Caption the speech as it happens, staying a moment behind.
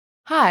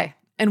Hi,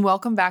 and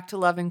welcome back to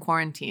Love in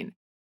Quarantine.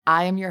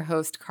 I am your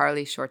host,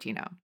 Carly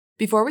Shortino.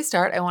 Before we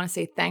start, I want to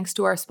say thanks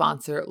to our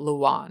sponsor,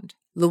 Luand.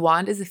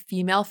 Luand is a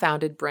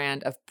female-founded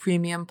brand of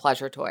premium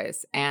pleasure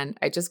toys, and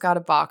I just got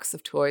a box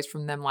of toys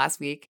from them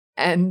last week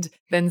and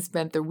then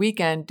spent the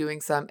weekend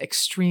doing some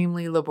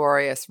extremely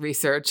laborious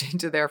research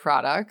into their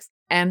products.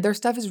 And their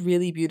stuff is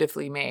really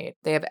beautifully made.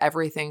 They have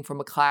everything from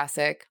a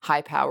classic,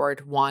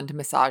 high-powered wand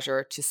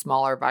massager to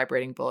smaller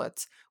vibrating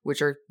bullets, which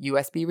are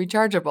USB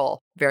rechargeable,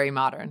 very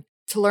modern.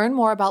 To learn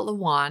more about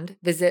Luand,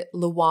 visit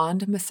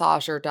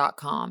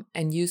luandmassager.com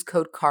and use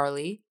code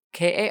CARLEY,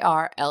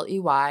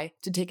 Karley,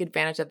 to take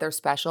advantage of their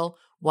special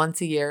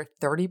once-a-year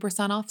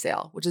 30% off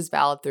sale, which is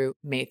valid through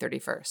May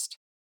 31st.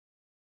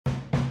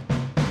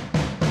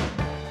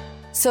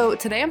 So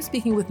today I'm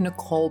speaking with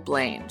Nicole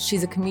Blaine.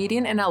 She's a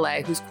comedian in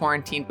LA who's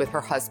quarantined with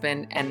her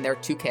husband and their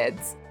 2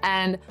 kids.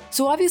 And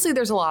so obviously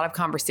there's a lot of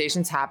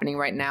conversations happening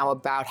right now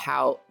about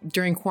how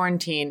during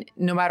quarantine,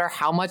 no matter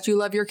how much you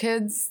love your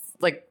kids,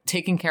 like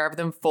taking care of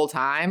them full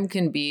time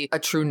can be a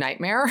true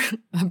nightmare,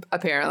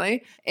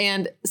 apparently.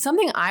 And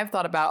something I've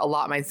thought about a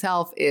lot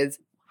myself is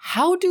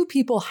how do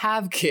people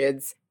have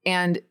kids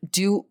and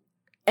do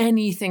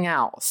anything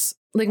else?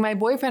 Like my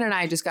boyfriend and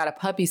I just got a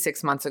puppy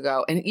 6 months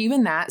ago, and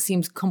even that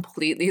seems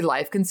completely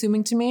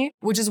life-consuming to me,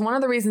 which is one of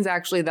the reasons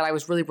actually that I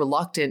was really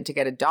reluctant to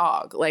get a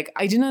dog. Like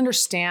I didn't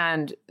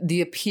understand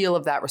the appeal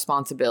of that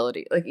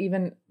responsibility. Like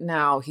even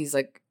now he's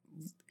like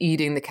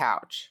eating the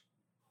couch.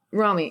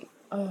 Romy,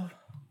 oh.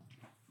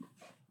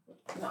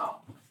 No.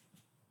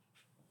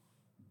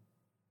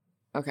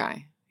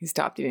 Okay, he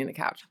stopped eating the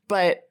couch.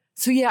 But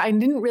so yeah, I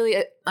didn't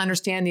really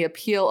understand the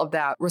appeal of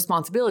that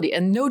responsibility.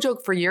 And no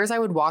joke, for years I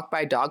would walk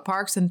by dog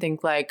parks and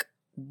think like,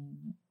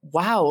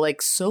 wow,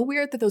 like so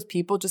weird that those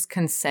people just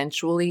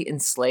consensually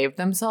enslave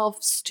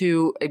themselves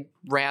to a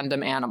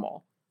random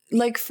animal.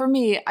 Like for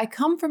me, I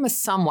come from a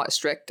somewhat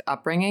strict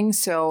upbringing,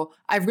 so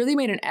I've really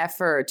made an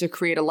effort to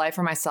create a life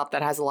for myself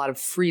that has a lot of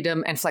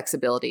freedom and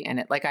flexibility in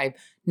it. Like I've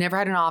never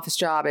had an office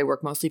job. I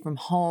work mostly from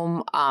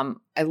home.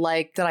 I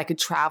like that I could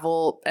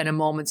travel at a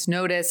moment's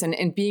notice,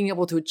 and being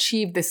able to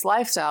achieve this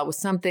lifestyle was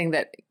something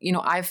that, you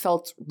know, I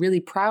felt really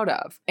proud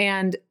of.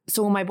 And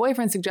so when my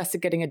boyfriend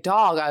suggested getting a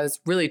dog, I was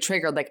really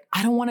triggered. Like,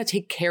 I don't want to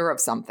take care of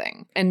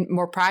something. And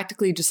more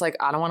practically, just like,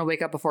 I don't want to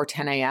wake up before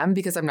 10 a.m.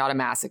 because I'm not a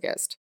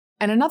masochist.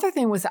 And another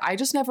thing was that I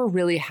just never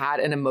really had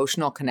an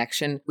emotional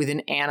connection with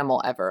an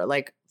animal ever.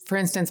 Like, for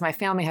instance, my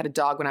family had a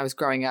dog when I was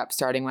growing up,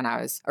 starting when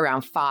I was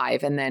around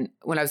 5. And then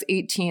when I was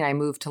 18, I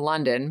moved to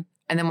London.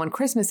 And then one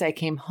Christmas, I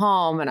came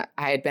home and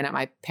I had been at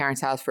my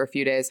parents' house for a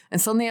few days. And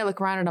suddenly I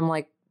look around and I'm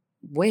like,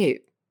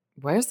 wait,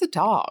 where's the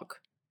dog?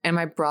 And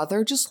my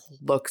brother just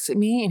looks at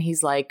me and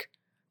he's like,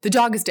 the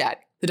dog is dead.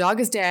 The dog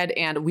is dead.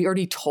 And we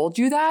already told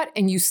you that.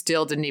 And you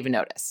still didn't even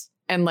notice.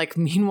 And like,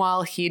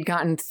 meanwhile, he'd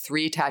gotten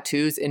 3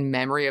 tattoos in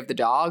memory of the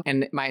dog,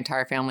 and my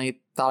entire family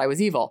thought I was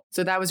evil.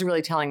 So that was a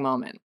really telling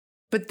moment.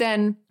 But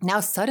then now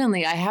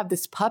suddenly I have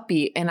this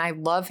puppy and I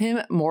love him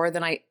more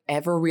than I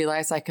ever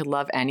realized I could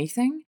love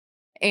anything.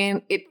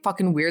 And it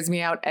fucking weirds me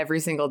out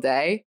every single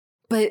day.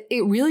 But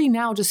it really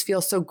now just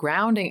feels so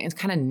grounding and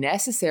kind of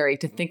necessary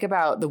to think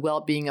about the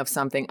well-being of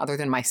something other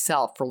than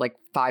myself for like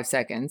 5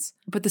 seconds.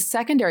 But the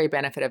secondary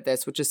benefit of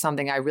this, which is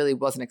something I really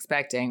wasn't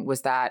expecting,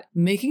 was that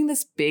making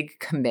this big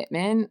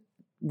commitment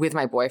with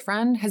my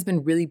boyfriend has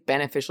been really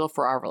beneficial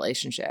for our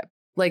relationship.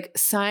 Like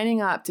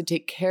signing up to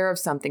take care of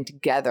something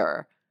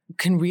together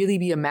can really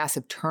be a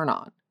massive turn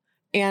on.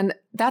 And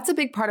that's a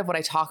big part of what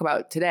I talk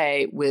about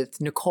today with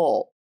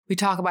Nicole. We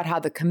talk about how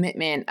the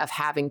commitment of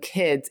having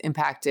kids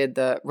impacted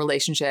the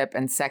relationship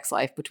and sex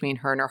life between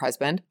her and her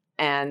husband.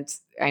 And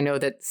I know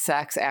that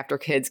sex after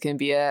kids can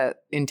be an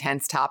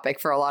intense topic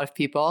for a lot of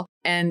people.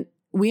 And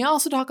we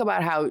also talk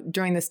about how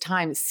during this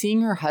time,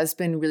 seeing her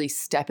husband really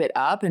step it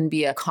up and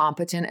be a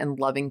competent and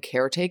loving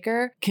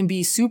caretaker can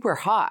be super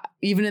hot,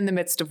 even in the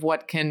midst of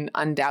what can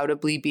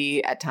undoubtedly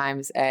be at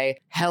times a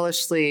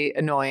hellishly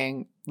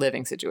annoying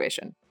living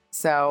situation.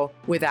 So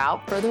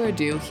without further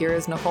ado, here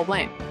is Nicole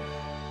Blaine.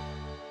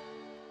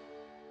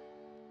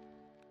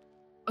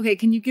 Okay,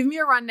 can you give me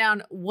a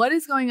rundown? What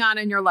is going on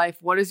in your life?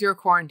 What is your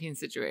quarantine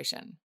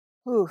situation?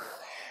 Ooh.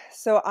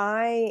 So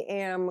I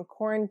am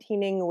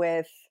quarantining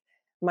with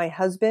my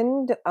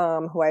husband,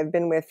 who I've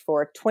been with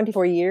for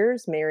 24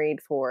 years,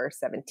 married for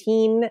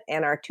 17,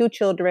 and our 2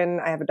 children.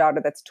 I have a daughter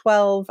that's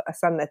 12, a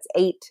son that's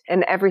 8.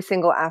 And every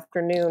single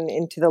afternoon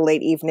into the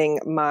late evening,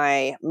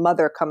 my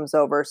mother comes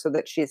over so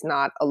that she's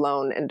not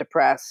alone and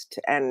depressed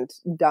and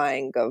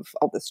dying of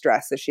all the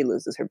stress as she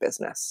loses her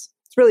business.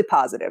 It's really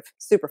positive,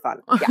 super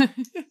fun.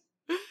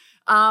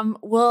 Yeah.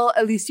 Well,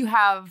 at least you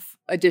have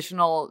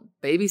additional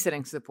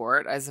babysitting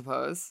support, I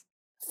suppose.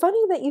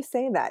 Funny that you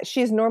say that.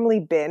 She's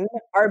normally been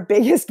our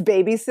biggest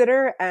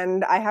babysitter,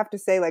 and I have to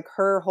say, like,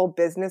 her whole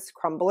business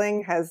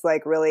crumbling has,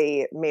 like,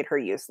 really made her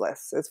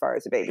useless as far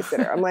as a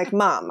babysitter. I'm like,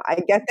 "Mom, I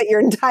get that your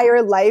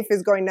entire life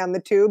is going down the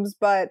tubes,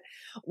 but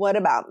what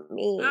about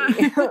me?"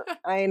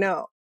 I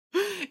know.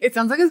 It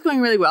sounds like it's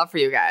going really well for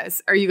you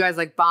guys. Are you guys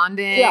like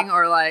bonding Yeah.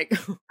 or like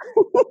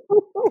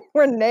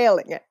We're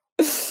nailing it.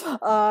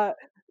 uh,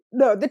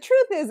 no, the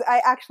truth is,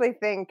 I actually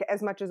think,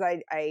 as much as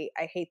I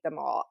hate them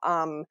all,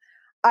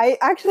 I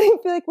actually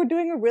feel like we're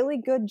doing a really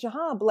good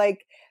job.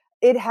 Like,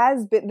 it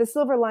has been, the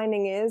silver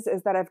lining is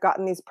that I've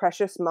gotten these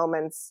precious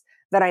moments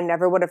that I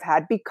never would have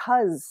had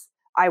because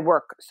I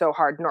work so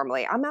hard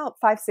normally. I'm out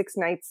 5, 6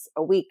 nights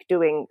a week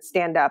doing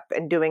stand up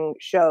and doing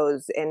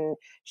shows in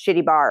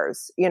shitty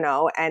bars,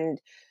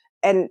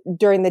 and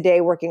during the day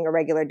working a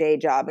regular day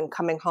job and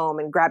coming home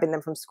and grabbing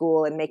them from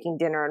school and making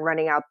dinner and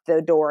running out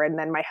the door. And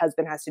then my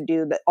husband has to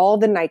do all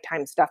the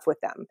nighttime stuff with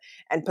them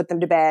and put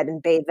them to bed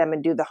and bathe them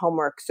and do the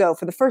homework. So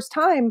for the first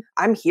time,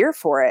 I'm here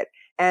for it.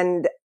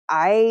 And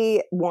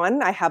I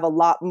have a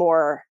lot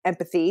more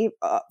empathy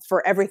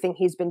for everything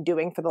he's been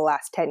doing for the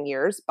last 10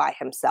 years by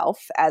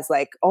himself as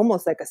like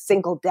almost like a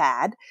single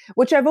dad,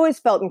 which I've always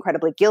felt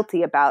incredibly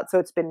guilty about. So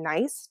it's been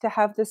nice to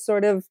have this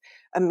sort of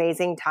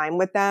amazing time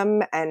with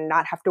them and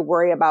not have to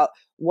worry about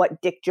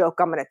what dick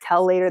joke I'm going to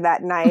tell later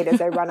that night as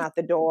I run out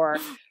the door.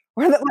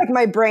 Or that like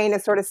my brain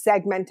is sort of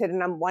segmented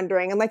and I'm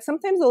wondering, and like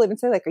sometimes they'll even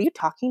say like, are you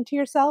talking to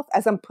yourself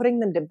as I'm putting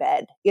them to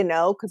bed,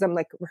 because I'm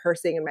like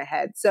rehearsing in my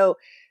head. So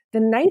the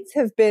nights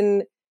have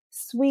been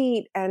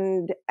sweet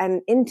and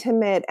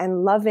intimate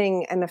and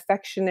loving and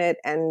affectionate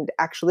and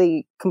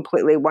actually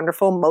completely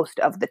wonderful most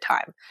of the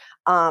time.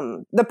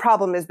 The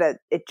problem is that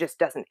it just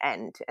doesn't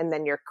end, and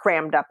then you're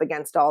crammed up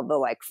against all the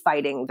like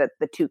fighting that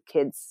the two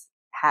kids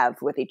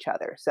have with each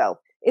other. So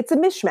it's a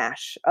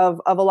mishmash of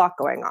a lot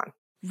going on.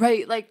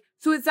 Right. Like,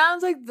 so it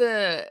sounds like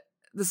the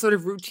sort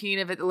of routine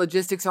of it, the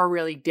logistics are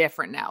really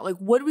different now. Like,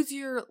 what was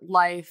your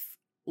life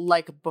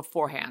like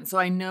beforehand? So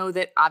I know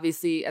that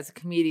obviously as a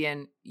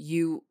comedian,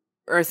 you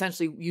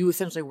essentially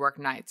work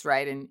nights,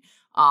 right? And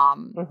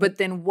but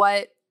then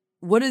what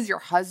does your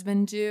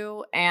husband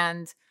do?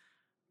 And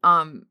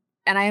I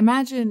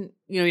imagine,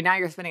 now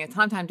you're spending a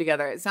ton of time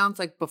together. It sounds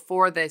like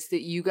before this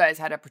that you guys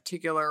had a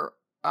particular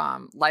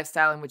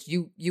lifestyle in which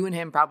you and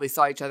him probably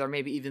saw each other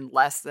maybe even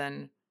less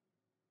than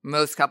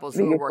most couples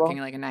who are working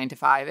like a 9 to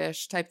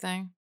 5-ish type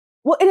thing.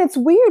 Well, and it's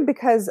weird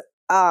because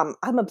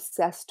I'm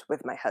obsessed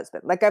with my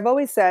husband. Like I've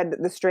always said,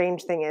 the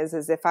strange thing is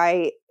if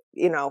I,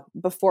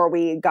 before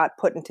we got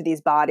put into these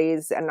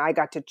bodies and I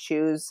got to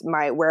choose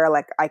where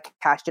like I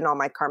cashed in all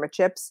my karma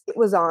chips, it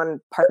was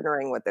on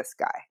partnering with this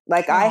guy.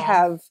 Like I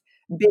have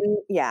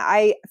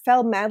I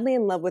fell madly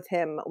in love with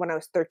him when I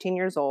was 13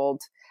 years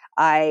old.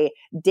 I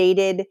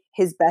dated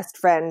his best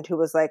friend who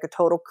was like a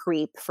total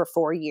creep for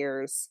 4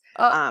 years.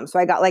 So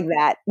I got like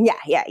that.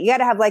 Yeah. You got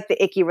to have like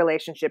the icky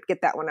relationship, get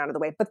that one out of the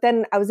way. But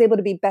then I was able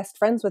to be best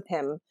friends with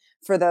him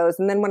for those.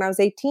 And then when I was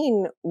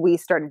 18, we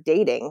started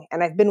dating,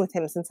 and I've been with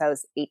him since I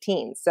was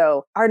 18.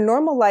 So our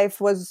normal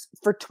life was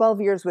for 12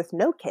 years with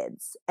no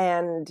kids.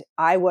 And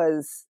I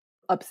was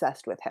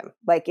obsessed with him.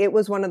 Like it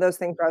was one of those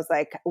things where I was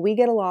like, we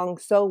get along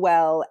so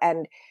well.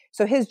 And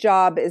so his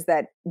job is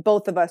that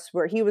both of us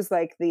he was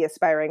like the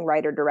aspiring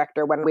writer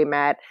director when we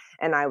met,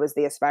 and I was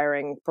the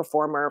aspiring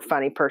performer,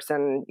 funny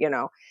person,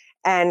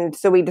 and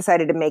so we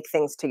decided to make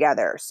things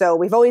together. So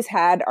we've always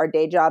had our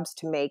day jobs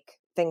to make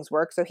things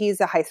work. So he's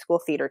a high school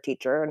theater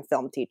teacher and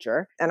film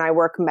teacher, and I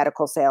work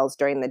medical sales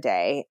during the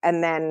day.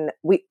 And then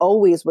we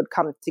always would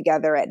come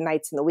together at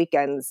nights and the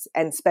weekends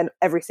and spend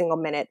every single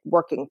minute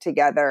working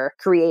together,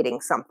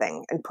 creating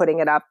something and putting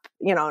it up,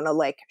 in a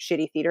like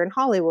shitty theater in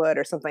Hollywood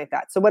or something like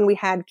that. So when we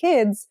had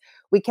kids,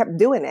 we kept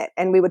doing it,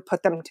 and we would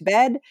put them to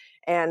bed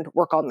and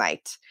work all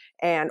night,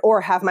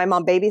 or have my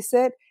mom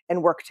babysit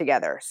and work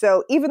together.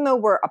 So even though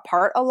we're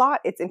apart a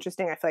lot, it's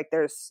interesting. I feel like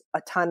there's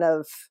a ton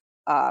of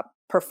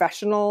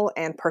professional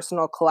and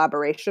personal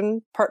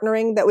collaboration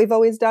partnering that we've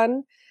always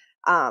done.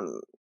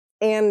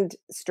 And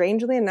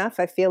strangely enough,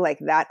 I feel like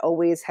that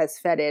always has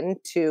fed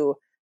into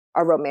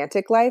a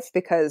romantic life,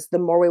 because the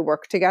more we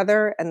work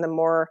together and the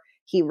more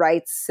he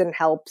writes and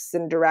helps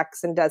and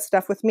directs and does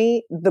stuff with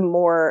me, the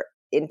more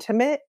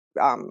intimate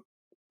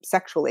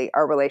sexually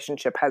our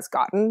relationship has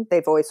gotten.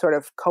 They've always sort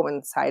of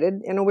coincided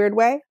in a weird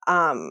way.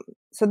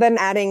 So then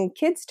adding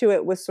kids to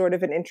it was sort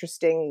of an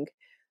interesting,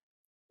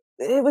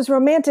 it was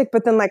romantic,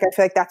 but then like I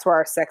feel like that's where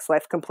our sex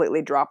life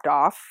completely dropped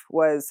off,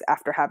 was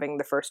after having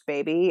the first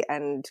baby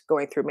and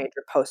going through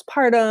major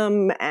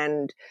postpartum,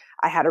 and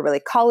I had a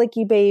really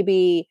colicky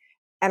baby.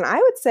 And I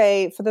would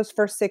say for those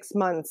first 6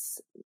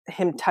 months,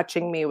 him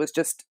touching me was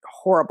just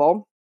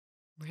horrible.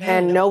 Really?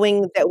 And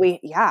knowing that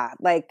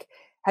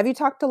have you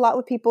talked a lot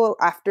with people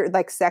after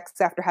like sex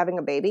after having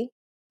a baby?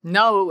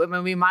 No, I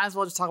mean, we might as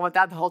well just talk about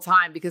that the whole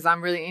time, because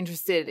I'm really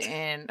interested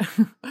in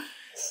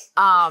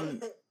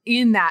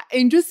in that,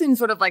 and just in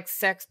sort of like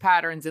sex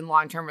patterns in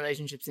long-term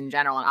relationships in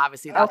general. And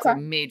obviously that's a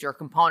major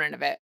component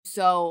of it.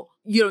 So,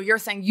 you're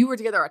saying you were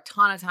together a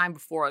ton of time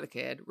before the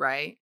kid,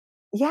 right?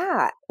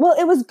 Yeah. Well,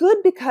 it was good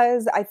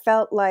because I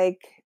felt like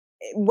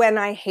when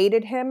I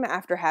hated him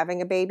after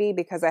having a baby,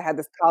 because I had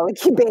this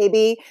colicky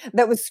baby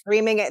that was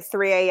screaming at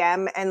 3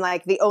 a.m. and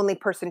like the only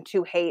person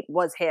to hate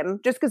was him,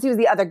 just because he was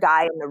the other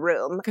guy in the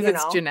room. Because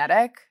it's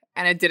genetic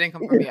and it didn't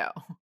come from you.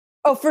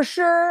 Oh, for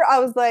sure. I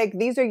was like,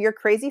 these are your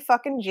crazy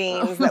fucking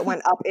genes that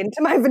went up into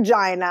my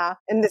vagina,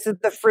 and this is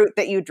the fruit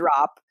that you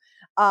drop.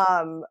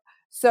 Um,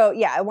 so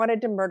yeah, I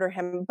wanted to murder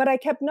him, but I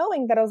kept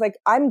knowing that I was like,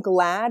 I'm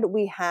glad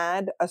we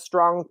had a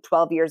strong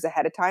 12 years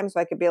ahead of time. So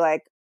I could be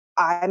like,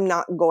 I'm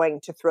not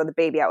going to throw the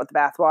baby out with the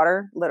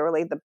bathwater.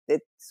 Literally,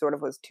 it sort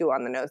of was too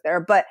on the nose there,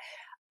 but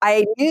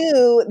I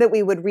knew that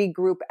we would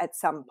regroup at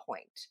some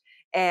point,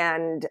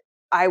 and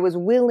I was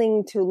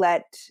willing to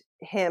let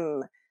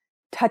him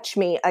touch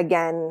me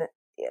again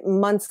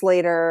months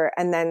later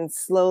and then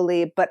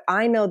slowly. But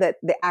I know that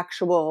the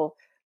actual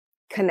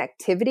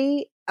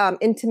connectivity,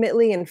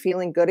 intimately and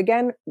feeling good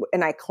again,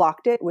 and I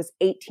clocked it, was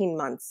 18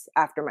 months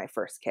after my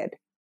first kid.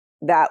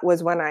 That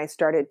was when I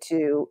started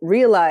to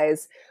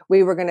realize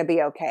we were going to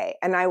be okay.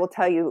 And I will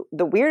tell you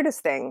the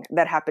weirdest thing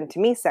that happened to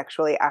me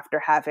sexually after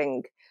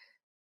having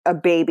a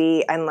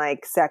baby and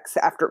like sex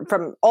after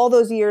from all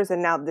those years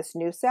and now this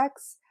new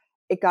sex,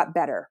 it got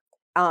better.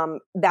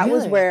 That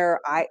was Really? where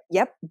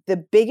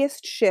the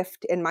biggest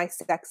shift in my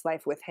sex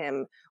life with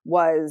him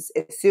was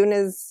as soon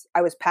as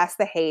I was past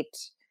the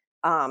hate,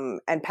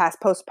 and past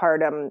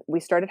postpartum, we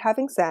started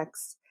having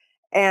sex.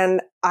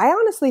 And I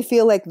honestly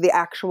feel like the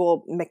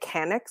actual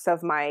mechanics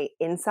of my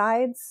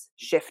insides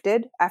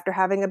shifted after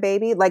having a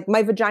baby, like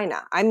my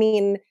vagina. I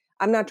mean,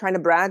 I'm not trying to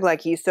brag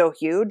like he's so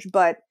huge,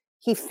 but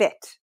he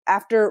fit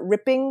after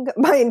ripping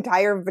my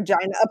entire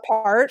vagina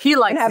apart He and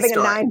likes the having a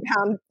story. 9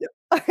 pound.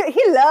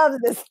 He loves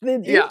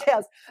the Yeah.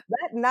 details.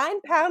 That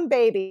 9 pound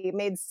baby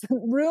made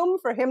room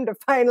for him to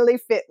finally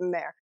fit in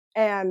there.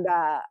 And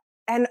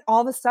all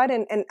of a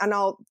sudden, and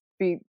I'll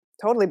be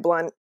totally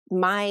blunt,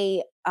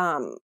 my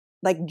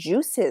like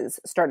juices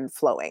started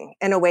flowing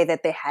in a way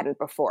that they hadn't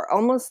before.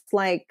 Almost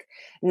like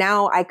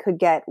now I could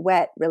get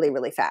wet really,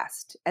 really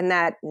fast. And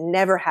that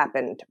never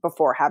happened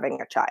before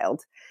having a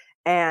child.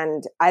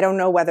 And I don't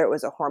know whether it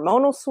was a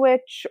hormonal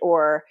switch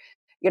or,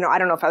 I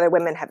don't know if other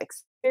women have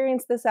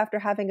experienced this after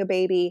having a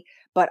baby,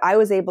 but I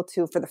was able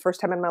to, for the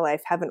first time in my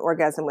life, have an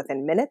orgasm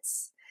within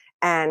minutes.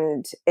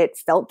 And it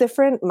felt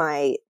different.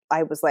 I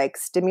was like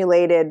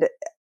stimulated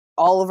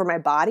all over my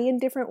body in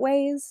different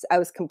ways. I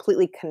was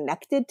completely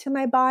connected to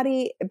my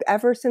body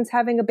ever since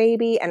having a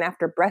baby. And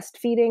after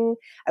breastfeeding,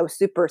 I was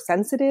super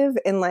sensitive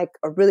in like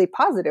a really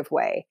positive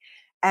way.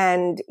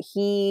 And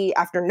he,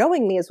 after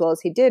knowing me as well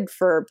as he did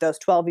for those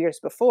 12 years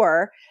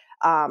before,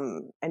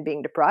 and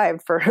being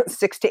deprived for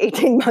 6 to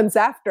 18 months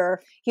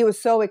after, he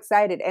was so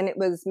excited. And it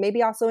was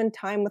maybe also in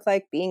time with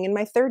like being in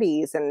my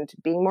 30s and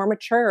being more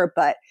mature.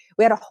 But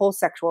we had a whole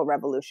sexual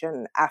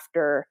revolution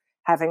after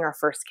having our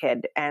first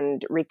kid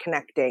and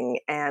reconnecting.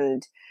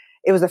 And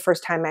it was the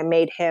first time I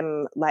made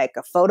him like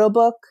a photo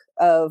book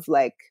of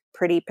like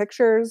pretty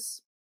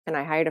pictures. And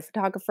I hired a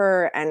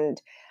photographer.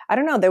 And I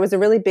don't know, there was a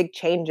really big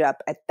change up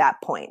at that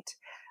point,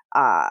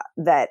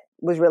 that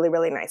was really,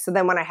 really nice. So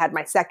then when I had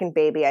my second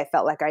baby, I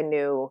felt like I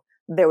knew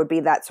there would be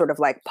that sort of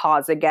like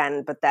pause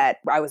again, but that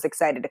I was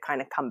excited to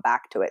kind of come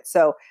back to it.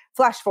 So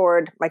flash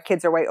forward, my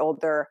kids are way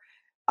older.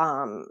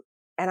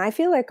 And I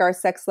feel like our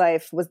sex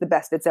life was the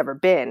best it's ever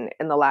been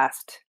in the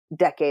last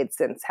decade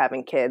since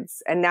having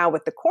kids. And now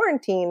with the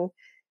quarantine,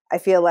 I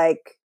feel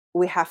like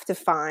we have to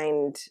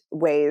find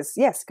ways,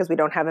 yes, because we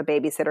don't have a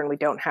babysitter and we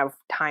don't have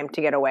time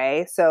to get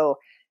away. So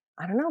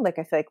I don't know, like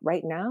I feel like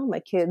right now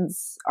my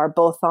kids are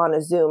both on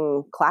a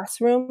Zoom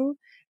classroom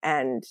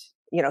and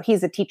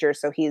he's a teacher,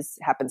 so he's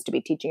happens to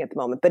be teaching at the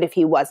moment. But if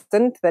he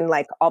wasn't, then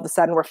like all of a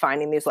sudden we're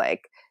finding these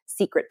like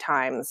secret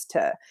times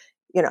to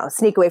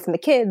sneak away from the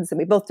kids, and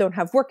we both don't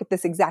have work at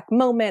this exact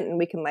moment, and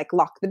we can like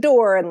lock the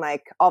door, and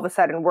like all of a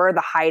sudden we're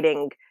the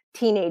hiding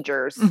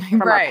teenagers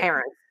from our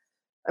parents.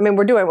 I mean,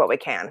 we're doing what we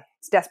can.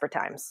 It's desperate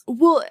times.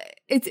 Well,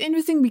 it's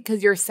interesting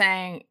because you're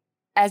saying,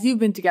 as you've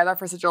been together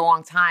for such a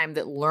long time,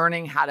 that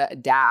learning how to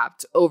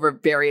adapt over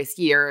various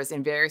years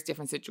in various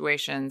different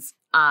situations,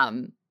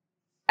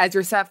 as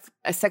your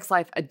sex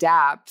life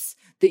adapts,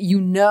 that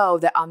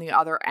that on the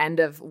other end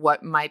of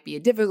what might be a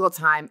difficult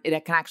time,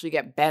 it can actually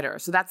get better.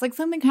 So that's like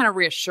something kind of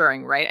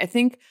reassuring, right? I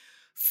think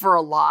for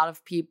a lot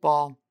of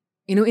people,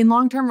 in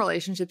long-term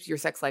relationships, your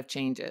sex life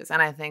changes.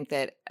 And I think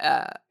that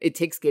it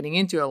takes getting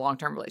into a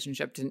long-term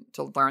relationship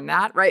to learn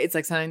that, right? It's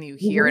like something that you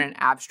hear in an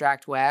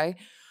abstract way.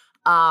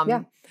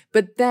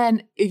 But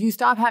then if you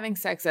stop having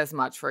sex as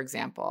much, for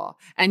example,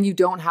 and you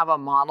don't have a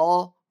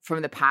model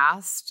from the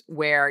past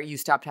where you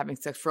stopped having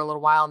sex for a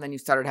little while and then you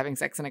started having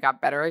sex and it got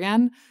better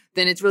again,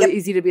 then it's really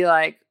easy to be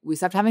like, we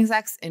stopped having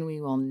sex and we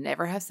will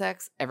never have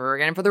sex ever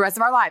again for the rest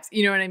of our lives.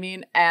 You know what I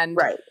mean? And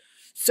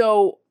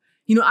so,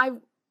 I've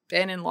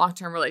been in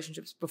long-term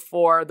relationships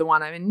before the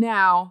one I'm in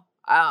now.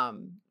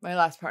 My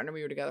last partner,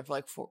 we were together for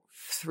like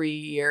 3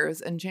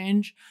 years and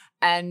change.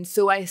 And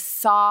so I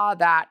saw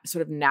that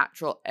sort of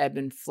natural ebb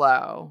and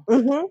flow.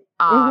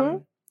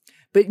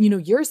 But,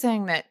 you're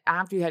saying that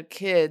after you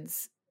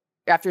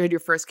had your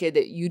first kid,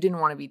 that you didn't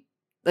want to be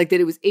like, that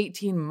it was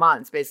 18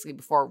 months basically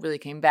before it really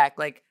came back.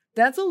 Like,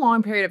 that's a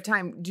long period of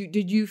time.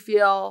 Did you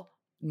feel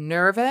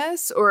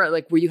nervous, or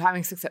like, were you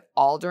having sex at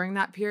all during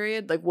that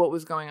period? Like, what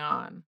was going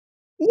on?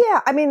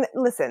 Yeah, I mean,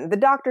 listen, the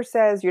doctor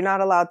says you're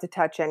not allowed to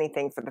touch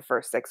anything for the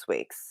first 6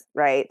 weeks,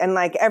 right? And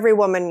like every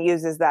woman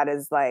uses that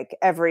as like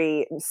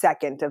every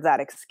second of that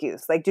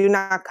excuse. Like, do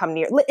not come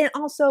near. And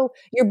also,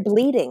 you're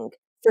bleeding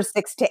for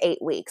 6 to 8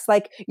 weeks.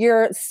 Like,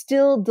 you're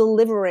still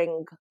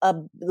delivering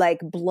like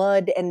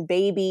blood and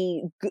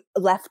baby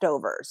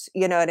leftovers.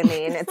 You know what I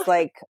mean? It's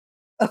like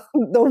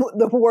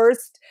the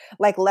worst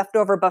like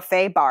leftover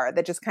buffet bar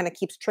that just kind of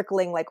keeps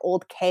trickling like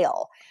old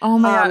kale. Oh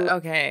my God. Um,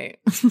 Okay.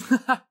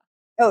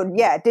 Oh,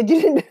 yeah. Did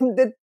you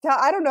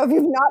I don't know if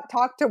you've not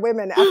talked to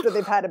women after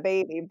they've had a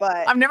baby,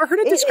 but I've never heard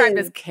it it described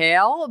as is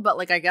kale, but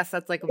like I guess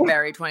that's like a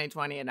very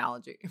 2020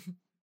 analogy.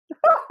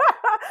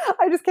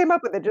 I just came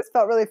up with it, just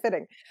felt really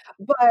fitting.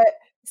 But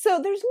so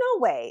there's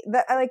no way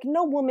that like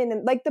no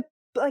woman like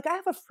like I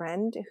have a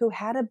friend who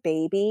had a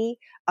baby,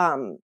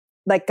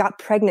 like got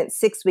pregnant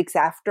 6 weeks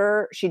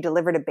after she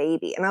delivered a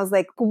baby. And I was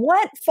like,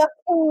 what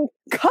fucking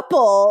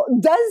couple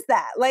does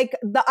that? Like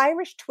the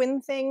Irish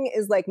twin thing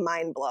is like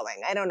mind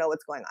blowing. I don't know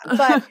what's going on.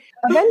 But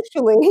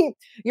eventually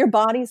your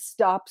body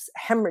stops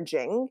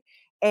hemorrhaging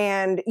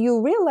and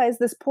you realize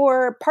this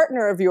poor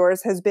partner of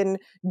yours has been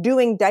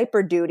doing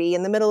diaper duty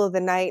in the middle of the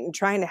night and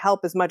trying to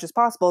help as much as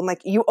possible. And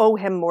like you owe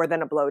him more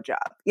than a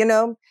blowjob, you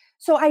know?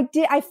 So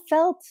I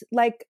felt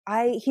like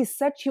he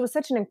was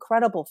such an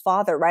incredible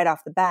father right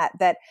off the bat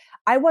that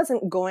I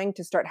wasn't going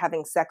to start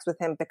having sex with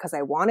him because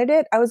I wanted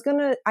it.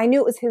 I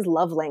knew it was his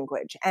love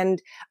language. And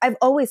I've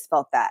always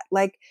felt that.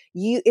 Like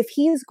if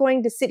he's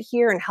going to sit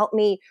here and help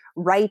me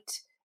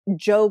write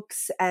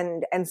jokes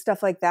and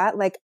stuff like that,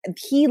 like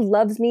he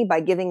loves me by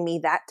giving me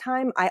that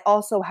time, I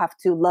also have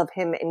to love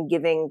him in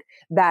giving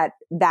that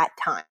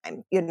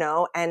time, you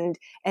know? And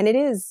it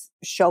is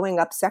showing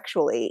up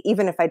sexually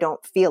even if I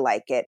don't feel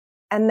like it.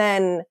 And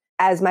then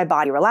as my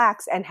body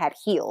relaxed and had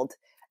healed,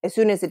 as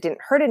soon as it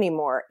didn't hurt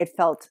anymore, it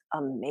felt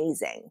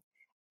amazing.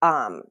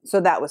 So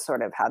that was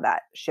sort of how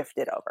that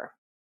shifted over.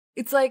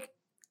 It's like,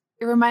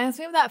 it reminds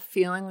me of that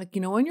feeling, like,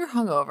 when you're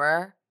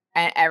hungover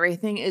and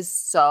everything is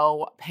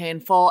so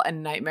painful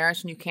and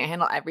nightmarish and you can't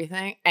handle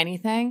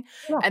anything.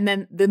 Yeah. And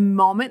then the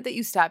moment that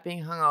you stop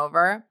being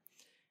hungover,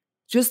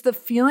 just the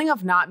feeling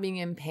of not being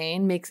in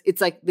pain it's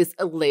like this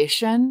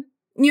elation.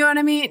 You know what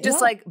I mean? Just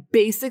Yeah. like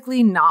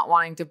basically not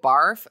wanting to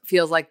barf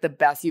feels like the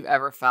best you've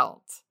ever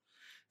felt.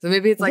 So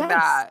maybe it's like Yes,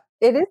 that.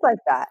 it is like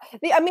that.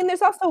 I mean,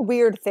 there's also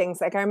weird things.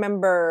 Like I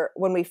remember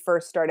when we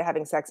first started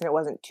having sex and it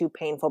wasn't too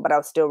painful, but I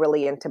was still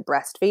really into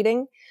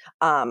breastfeeding.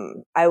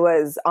 I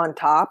was on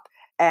top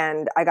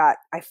and I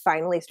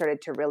finally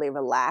started to really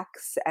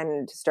relax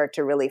and start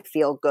to really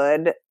feel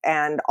good.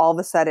 And all of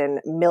a sudden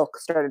milk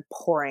started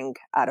pouring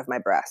out of my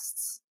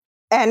breasts.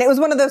 And it was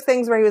one of those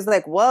things where he was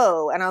like,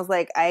 whoa. And I was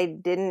like, I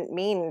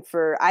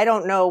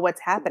don't know what's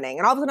happening.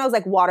 And all of a sudden I was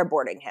like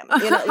waterboarding him,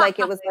 like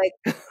it was like,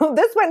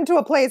 this went into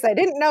a place I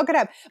didn't know could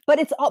happen. But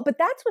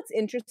that's what's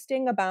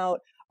interesting about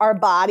our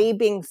body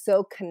being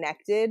so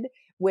connected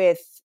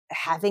with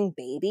having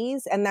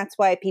babies. And that's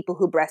why people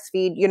who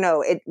breastfeed,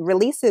 it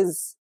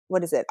releases,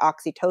 what is it?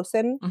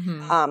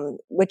 Oxytocin,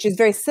 which is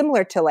very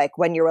similar to like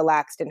when you're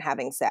relaxed and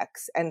having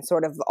sex and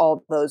sort of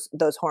all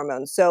those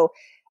hormones. So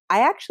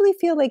I actually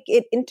feel like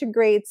it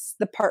integrates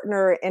the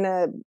partner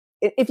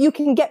if you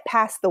can get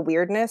past the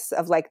weirdness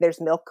of like, there's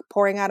milk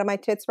pouring out of my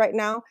tits right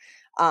now.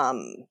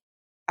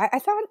 I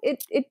thought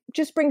it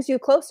just brings you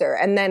closer.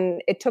 And then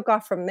it took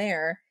off from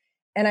there.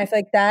 And I feel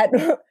like that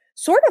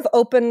sort of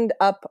opened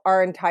up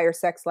our entire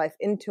sex life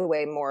into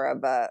a more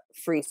of a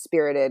free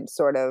spirited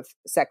sort of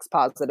sex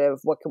positive.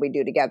 What can we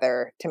do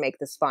together to make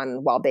this fun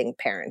while being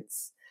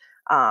parents?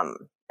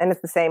 And it's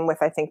the same with,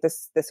 I think,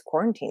 this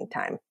quarantine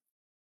time.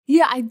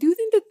 Yeah, I do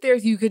think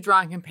that you could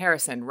draw a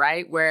comparison,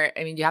 right? Where,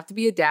 I mean, you have to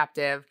be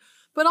adaptive,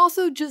 but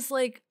also just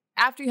like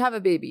after you have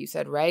a baby, you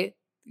said, right?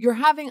 You're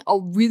having a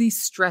really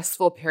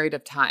stressful period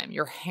of time.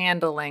 You're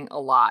handling a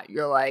lot.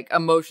 You're like,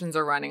 emotions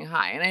are running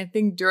high. And I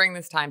think during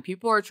this time,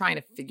 people are trying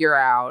to figure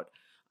out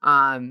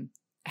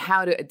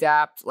how to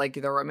adapt like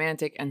their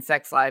romantic and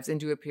sex lives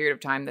into a period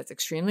of time that's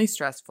extremely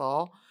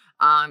stressful,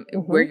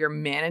 where you're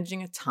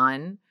managing a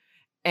ton.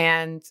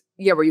 And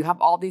yeah, where you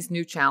have all these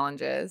new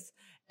challenges.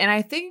 And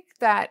I think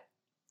that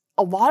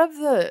a lot of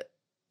the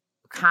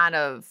kind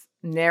of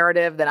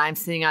narrative that I'm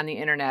seeing on the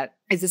internet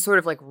is this sort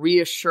of like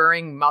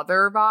reassuring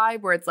mother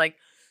vibe where it's like,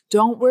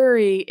 don't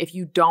worry if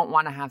you don't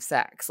want to have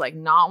sex. Like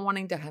not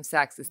wanting to have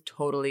sex is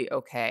totally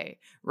okay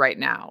right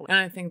now. And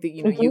I think that,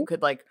 you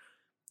could like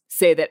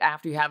say that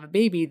after you have a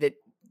baby that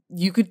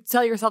you could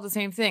tell yourself the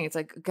same thing. It's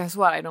like, guess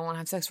what? I don't want to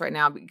have sex right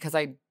now because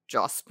I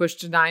just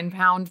pushed a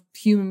 9-pound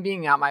human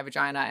being out my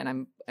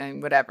vagina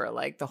and whatever,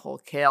 like the whole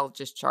kale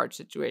discharge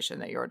situation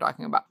that you were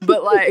talking about.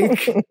 But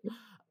like,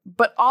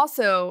 but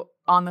also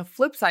on the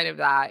flip side of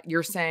that,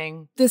 you're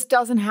saying it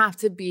doesn't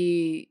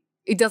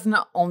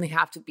only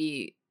have to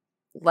be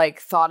like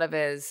thought of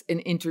as an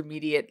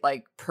intermediate,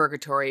 like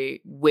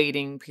purgatory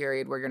waiting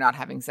period where you're not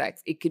having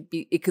sex. It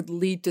could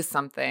lead to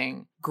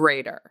something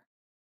greater.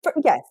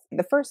 Yes,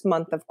 the first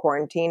month of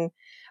quarantine,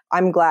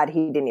 I'm glad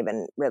he didn't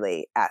even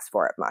really ask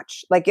for it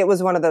much. Like, it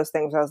was one of those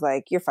things where I was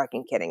like, you're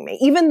fucking kidding me.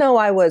 Even though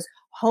I was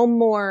home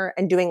more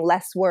and doing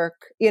less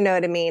work, you know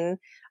what I mean?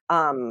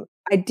 I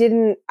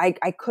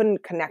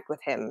couldn't connect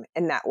with him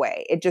in that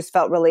way. It just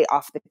felt really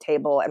off the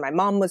table. And my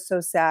mom was so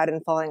sad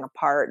and falling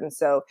apart. And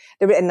so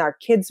and our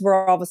kids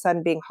were all of a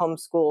sudden being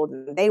homeschooled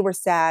and they were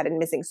sad and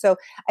missing. So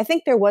I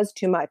think there was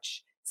too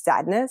much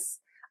sadness.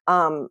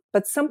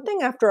 But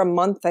something after a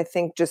month, I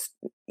think just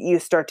you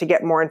start to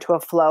get more into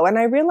a flow. And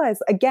I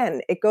realized,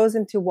 again, it goes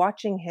into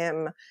watching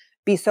him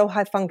be so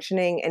high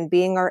functioning and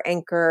being our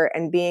anchor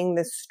and being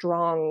this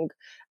strong,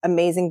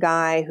 amazing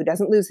guy who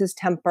doesn't lose his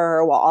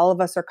temper while all of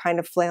us are kind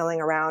of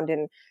flailing around.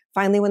 And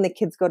finally, when the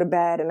kids go to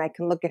bed and I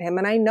can look at him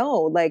and I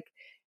know, like,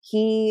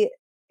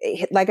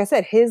 like I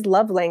said, his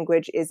love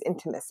language is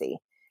intimacy.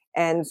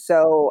 And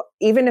so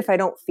even if I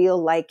don't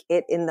feel like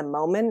it in the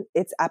moment,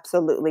 it's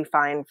absolutely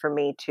fine for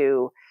me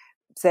to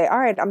say, all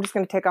right, I'm just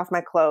going to take off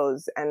my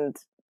clothes and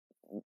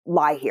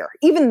lie here.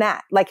 Even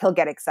that, like, he'll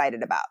get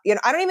excited about.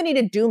 I don't even need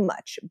to do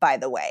much, by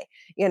the way.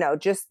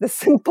 Just the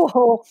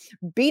simple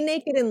be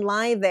naked and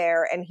lie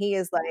there. And he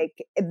is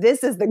like,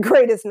 this is the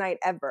greatest night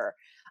ever.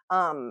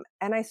 And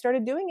I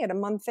started doing it a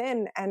month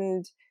in,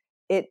 and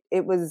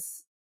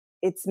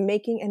it's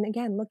making, and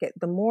again, look at,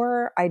 the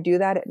more I do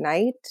that at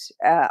night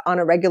on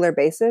a regular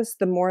basis,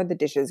 the more the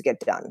dishes get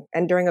done.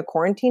 And during a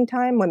quarantine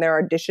time, when there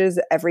are dishes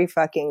every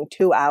fucking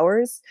 2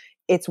 hours,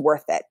 it's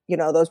worth it.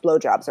 Those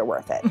blowjobs are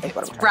worth it.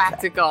 It's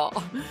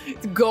practical.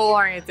 It's goal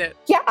oriented.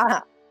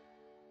 Yeah.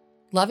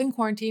 Love in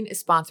Quarantine is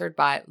sponsored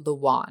by Le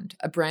Wand,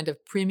 a brand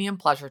of premium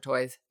pleasure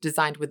toys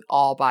designed with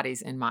all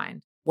bodies in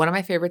mind. One of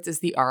my favorites is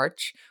the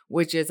Arch,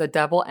 which is a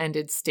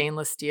double-ended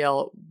stainless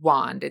steel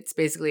wand. It's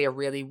basically a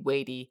really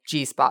weighty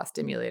G-spot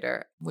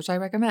stimulator, which I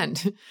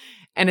recommend.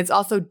 And it's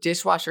also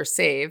dishwasher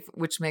safe,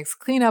 which makes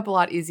cleanup a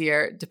lot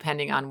easier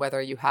depending on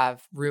whether you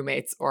have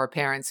roommates or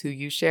parents who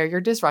you share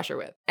your dishwasher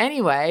with.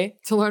 Anyway,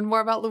 to learn more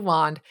about Le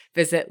Wand,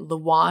 visit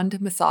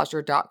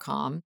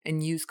lewandmassager.com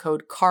and use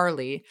code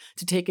CARLY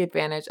to take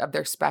advantage of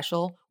their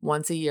special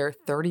once-a-year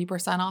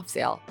 30% off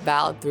sale,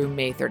 valid through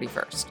May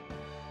 31st.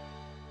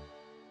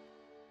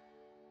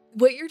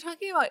 What you're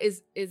talking about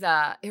is it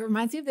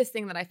reminds me of this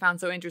thing that I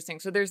found so interesting.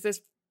 So there's this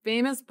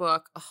famous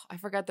book, I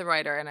forget the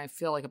writer and I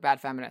feel like a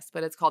bad feminist,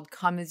 but it's called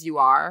Come As You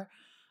Are,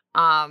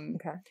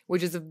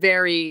 which is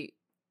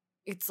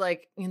it's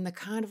like in the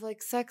kind of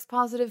like sex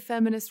positive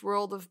feminist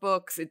world of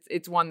books.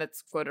 It's one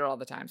that's quoted all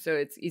the time, so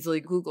it's easily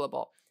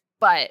Googleable.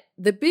 But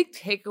the big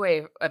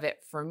takeaway of it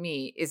for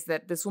me is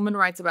that this woman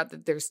writes about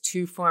that there's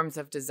two forms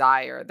of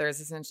desire.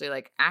 There's essentially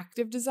like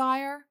active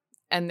desire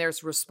and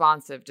there's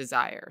responsive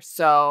desire.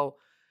 So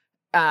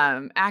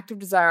active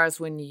desire is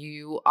when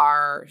you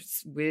are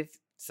with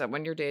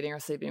someone you're dating or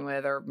sleeping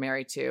with or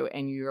married to,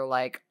 and you're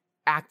like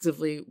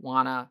actively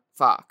wanna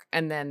fuck.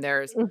 And then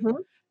there's,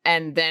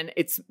 and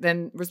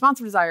then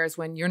responsive desire is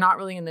when you're not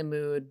really in the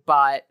mood,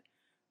 but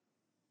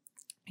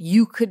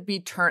you could be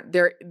turned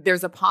there.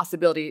 There's a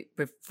possibility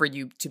for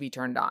you to be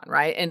turned on,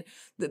 right? And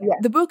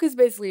the book is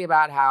basically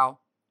about how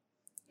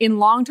in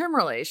long-term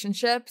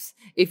relationships,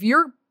 if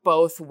you're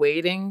both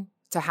waiting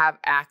to have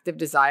active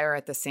desire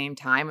at the same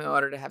time in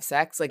order to have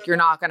sex, like you're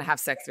not going to have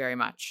sex very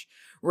much,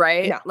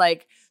 right? No.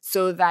 Like,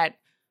 so that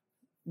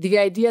the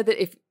idea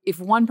that if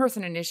one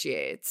person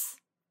initiates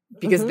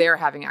because they're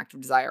having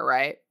active desire,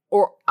 right?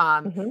 Or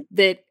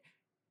that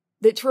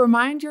to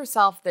remind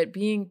yourself that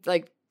being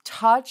like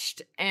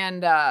touched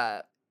and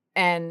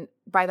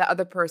by the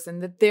other person,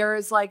 that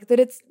there's like, that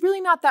it's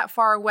really not that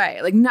far away.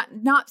 Like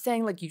not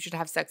saying like you should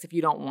have sex if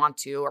you don't want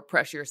to or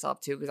pressure yourself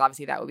to, because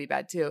obviously that would be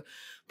bad too.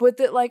 But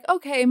that like,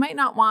 okay, I might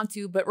not want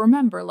to, but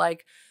remember,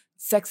 like,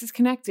 sex is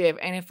connective.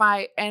 And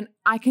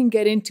I can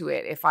get into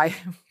it if I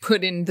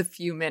put in the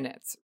few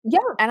minutes. Yeah.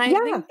 And I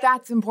think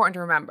that's important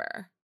to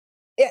remember.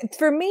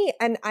 For me,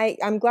 and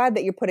I'm glad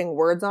that you're putting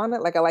words on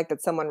it. Like, I like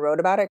that someone wrote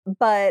about it.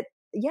 But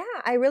yeah,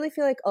 I really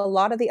feel like a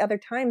lot of the other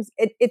times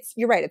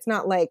you're right. It's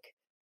not like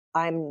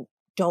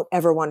don't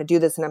ever want to do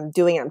this and I'm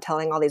doing it. I'm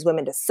telling all these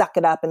women to suck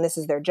it up and this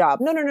is their job.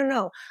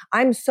 No.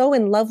 I'm so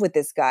in love with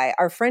this guy.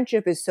 Our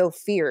friendship is so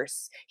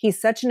fierce.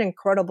 He's such an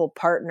incredible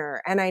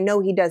partner. And I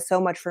know he does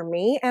so much for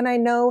me. And I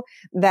know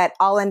that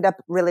I'll end up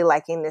really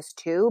liking this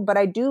too. But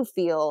I do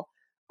feel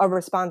a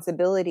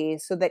responsibility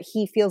so that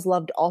he feels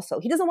loved also.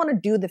 He doesn't want to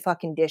do the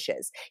fucking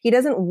dishes. He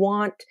doesn't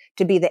want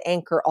to be the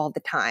anchor all the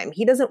time.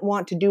 He doesn't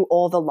want to do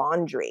all the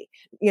laundry,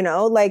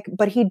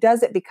 but he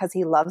does it because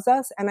he loves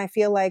us. And I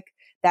feel like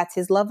that's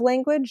his love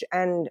language.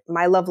 And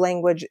my love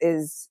language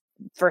is,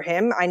 for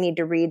him, I need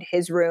to read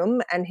his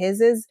room, and his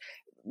is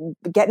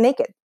get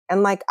naked.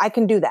 And like, I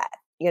can do that,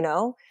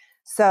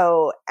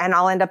 So, and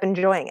I'll end up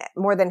enjoying it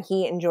more than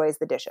he enjoys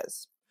the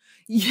dishes.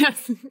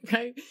 Yes.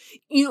 Right.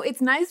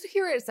 It's nice to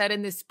hear it said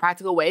in this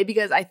practical way,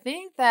 because I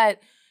think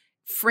that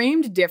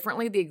framed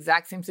differently, the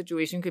exact same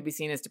situation could be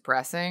seen as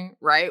depressing,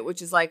 right?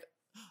 Which is like,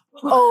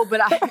 oh, but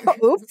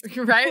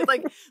right?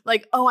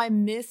 Like, oh, I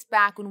miss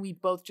back when we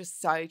both just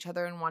saw each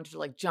other and wanted to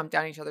like jump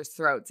down each other's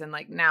throats. And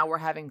like, now we're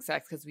having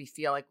sex because we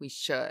feel like we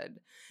should.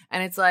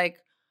 And it's like,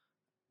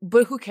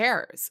 but who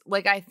cares?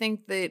 Like, I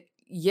think that,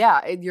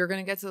 yeah, you're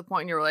going to get to the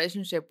point in your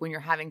relationship when you're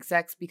having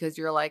sex because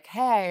you're like,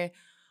 hey,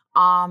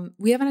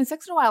 we haven't had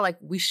sex in a while. Like,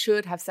 we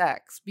should have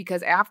sex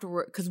because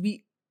afterward,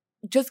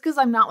 just because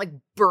I'm not like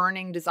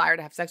burning desire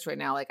to have sex right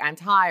now, like I'm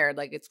tired,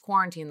 like it's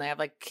quarantine, they have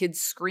like kids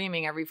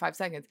screaming every 5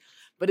 seconds.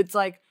 But it's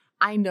like,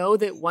 I know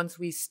that once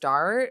we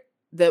start,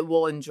 that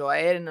we'll enjoy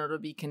it and it'll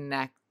be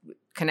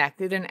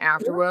connected. And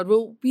afterward,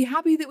 we'll be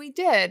happy that we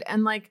did.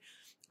 And like,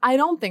 I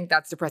don't think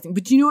that's depressing.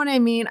 But you know what I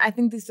mean? I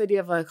think this idea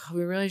of like, oh,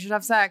 we really should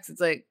have sex.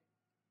 It's like,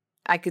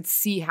 I could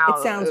see It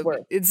how sounds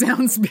worse. it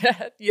sounds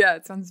bad. Yeah,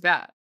 it sounds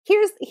bad.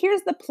 Here's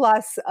the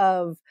plus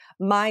of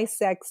my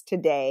sex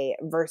today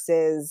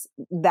versus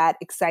that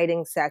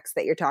exciting sex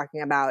that you're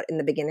talking about in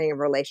the beginning of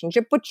a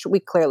relationship, which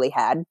we clearly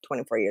had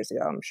 24 years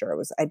ago. I'm sure it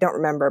was, I don't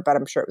remember, but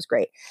I'm sure it was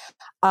great.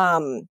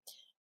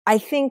 I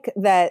think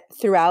that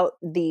throughout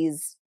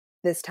this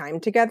time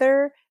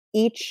together,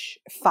 each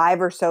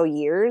 5 or so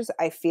years,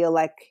 I feel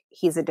like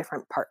he's a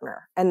different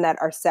partner and that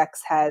our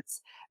sex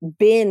has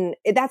been,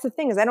 that's the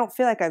thing is I don't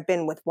feel like I've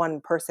been with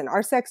one person.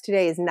 Our sex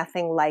today is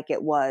nothing like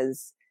it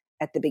was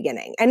at the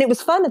beginning. And it was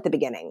fun at the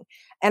beginning.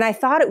 And I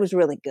thought it was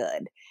really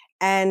good.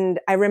 And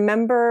I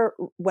remember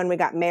when we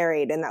got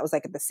married, and that was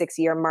like at the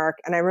 6-year mark.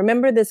 And I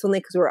remember this only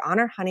because we were on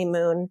our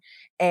honeymoon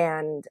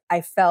and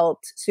I felt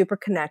super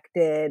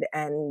connected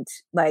and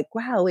like,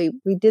 wow, we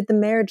did the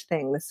marriage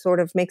thing. This sort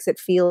of makes it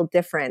feel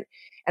different.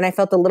 And I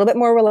felt a little bit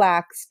more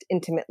relaxed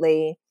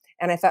intimately.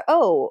 And I thought,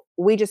 oh,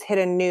 we just hit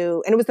a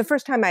new, and it was the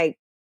first time I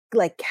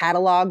like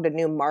cataloged a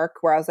new mark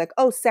where I was like,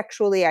 oh,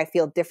 sexually, I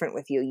feel different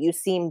with you. You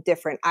seem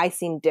different. I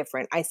seem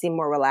different. I seem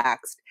more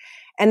relaxed.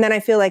 And then I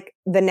feel like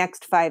the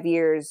next 5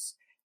 years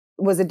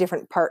was a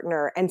different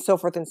partner and so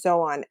forth and so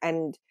on.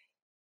 And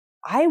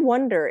I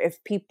wonder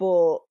if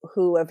people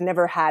who have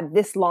never had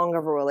this long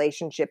of a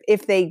relationship,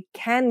 if they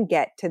can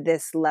get to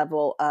this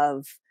level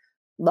of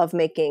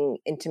lovemaking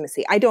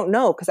intimacy. I don't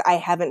know because I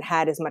haven't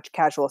had as much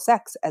casual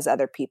sex as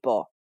other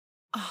people.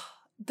 Oh,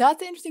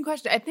 that's an interesting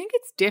question. I think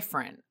it's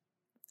different.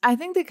 I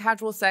think that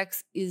casual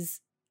sex is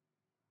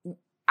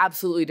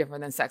absolutely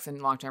different than sex in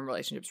long-term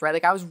relationships, right?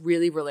 Like I was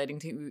really relating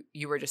to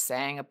you were just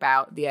saying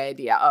about the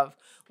idea of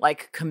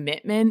like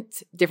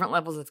commitment, different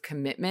levels of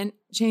commitment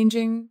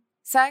changing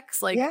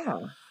sex. Like Yeah.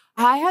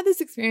 I had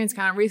this experience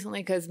kind of recently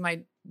because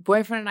my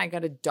boyfriend and I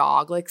got a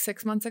dog like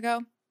 6 months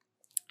ago.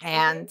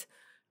 And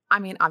I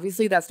mean,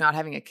 obviously that's not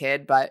having a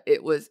kid, but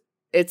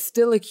it's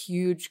still a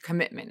huge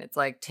commitment. It's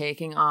like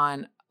taking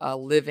on a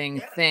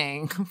living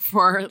thing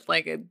for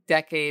like a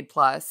decade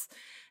plus.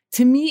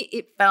 To me,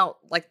 it felt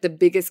like the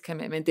biggest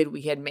commitment that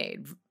we had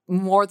made,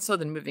 more so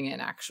than moving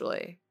in,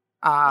 actually.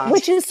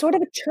 Which is sort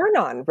of a turn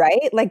on,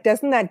 right? Like,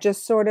 doesn't that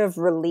just sort of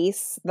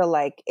release the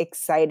like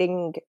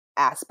exciting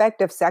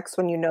aspect of sex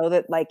when you know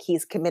that like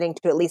he's committing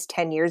to at least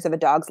 10 years of a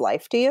dog's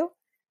life to you?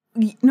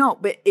 No,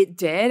 but it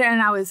did.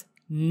 And I was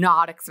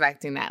not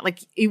expecting that. Like,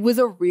 it was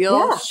a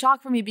real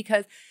shock for me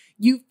because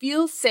you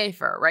feel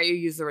safer, right? You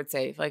use the word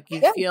safe. Like,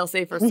 you feel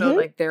safer. So,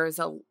 like, there's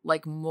a,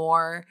 like,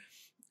 more,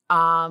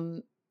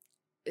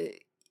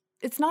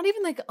 it's not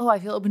even like, oh, I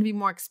feel open to be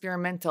more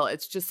experimental.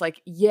 It's just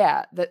like,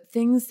 yeah, that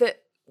things that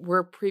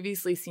were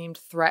previously seemed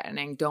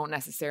threatening don't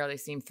necessarily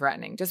seem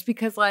threatening just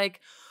because like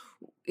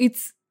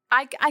it's,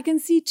 I can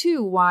see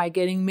too why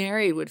getting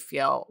married would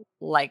feel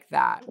like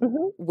that,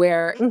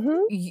 where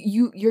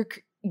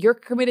you're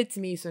committed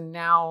to me. So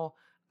now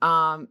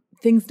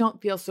things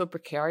don't feel so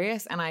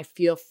precarious and I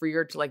feel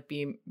freer to like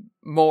be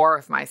more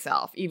of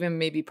myself, even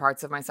maybe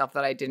parts of myself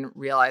that I didn't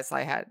realize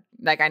I had,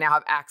 like I now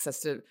have access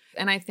to.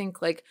 And I think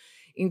like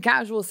in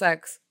casual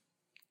sex,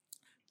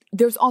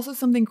 there's also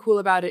something cool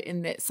about it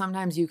in that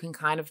sometimes you can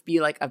kind of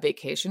be like a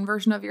vacation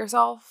version of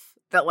yourself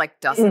that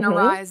like doesn't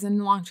arise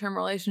in long-term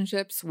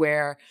relationships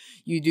where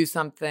you do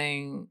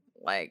something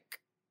like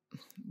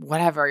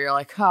whatever. You're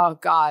like, oh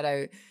God,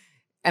 I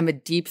am a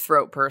deep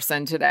throat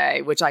person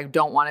today, which I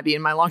don't want to be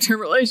in my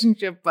long-term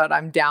relationship, but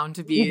I'm down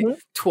to be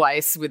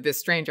twice with this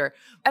stranger.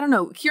 I don't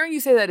know. Hearing you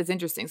say that is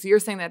interesting. So you're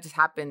saying that just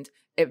happened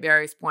at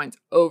various points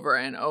over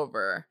and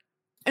over.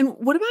 And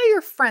what about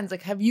your friends?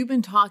 Like, have you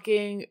been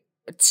talking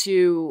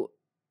to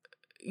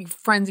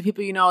friends and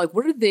people you know? Like,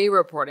 what are they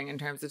reporting in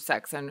terms of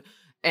sex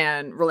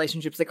and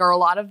relationships? Like, are a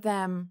lot of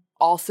them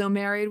also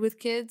married with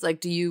kids?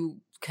 Like, do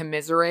you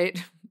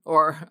commiserate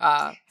or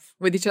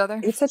with each other?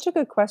 It's such a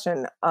good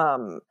question.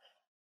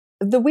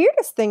 The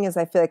weirdest thing is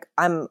I feel like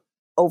I'm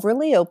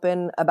overly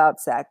open about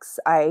sex.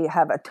 I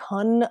have a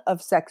ton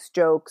of sex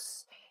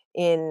jokes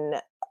in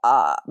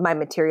my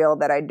material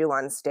that I do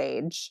on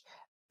stage.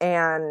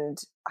 And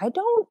I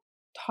don't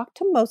talk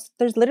to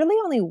there's literally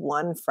only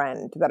one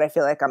friend that I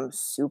feel like I'm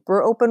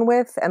super open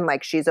with and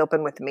like she's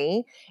open with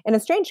me. And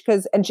it's strange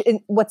because, and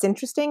what's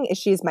interesting is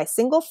she's my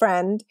single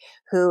friend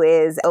who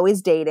is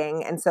always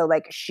dating. And so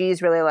like,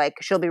 she's really like,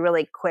 she'll be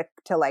really quick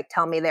to like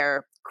tell me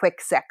their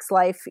quick sex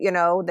life, you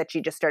know, that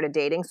she just started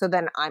dating. So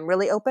then I'm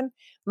really open.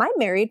 My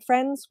married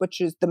friends, which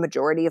is the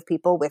majority of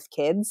people with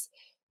kids,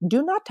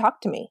 do not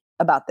talk to me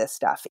about this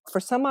stuff. For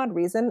some odd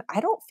reason, I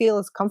don't feel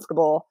as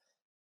comfortable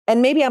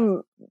and maybe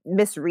I'm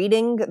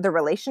misreading the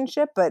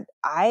relationship, but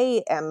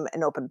I am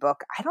an open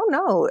book. I don't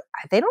know.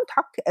 They don't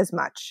talk as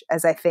much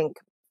as I think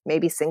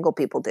maybe single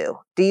people do.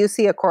 Do you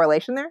see a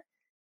correlation there?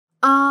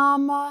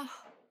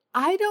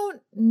 I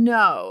don't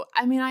know.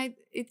 I mean,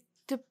 it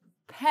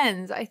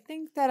depends. I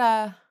think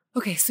that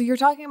okay, so you're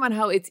talking about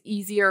how it's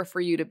easier for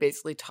you to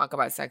basically talk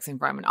about sex in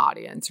front of an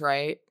audience,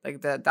 right?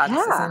 Like that's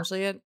Yeah.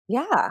 essentially it.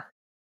 Yeah.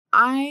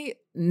 I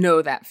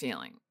know that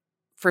feeling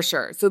for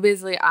sure. So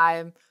basically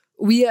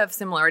we have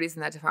similarities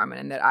in that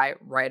department in that I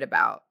write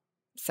about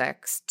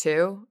sex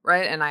too,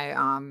 right? And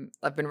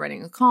I've been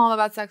writing a column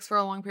about sex for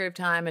a long period of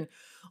time and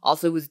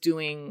also was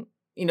doing,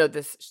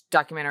 this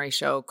documentary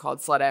show called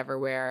Slut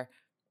Everywhere.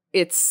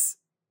 It's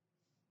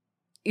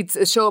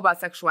a show about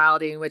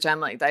sexuality in which I'm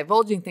like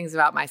divulging things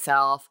about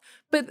myself,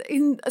 but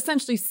in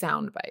essentially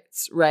sound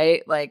bites,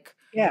 right? Like,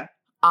 Yeah.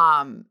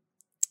 um,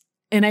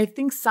 and I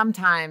think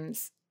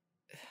sometimes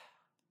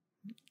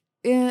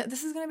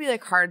this is going to be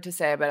like hard to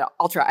say, but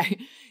I'll try.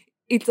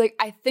 It's like,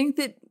 I think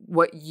that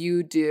what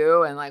you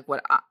do and like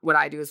what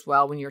I do as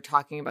well, when you're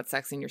talking about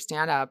sex in your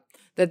stand up,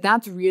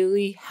 that's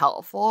really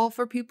helpful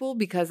for people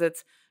because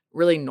it's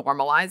really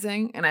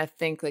normalizing. And I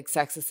think like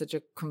sex is such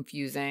a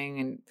confusing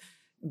and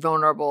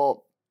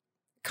vulnerable,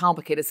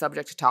 complicated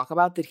subject to talk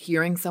about that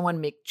hearing someone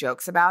make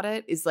jokes about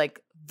it is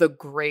like the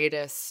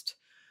greatest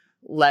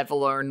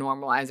leveler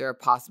normalizer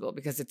possible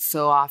because it's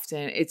so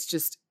often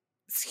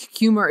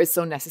humor is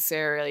so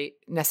necessary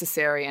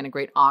and a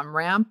great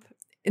on-ramp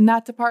in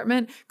that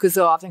department because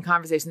so often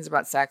conversations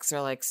about sex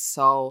are like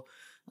so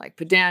like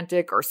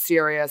pedantic or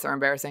serious or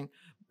embarrassing.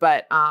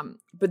 But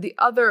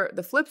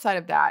the flip side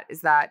of that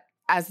is that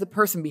as the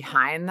person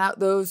behind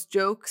those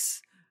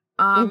jokes,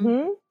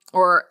 Mm-hmm.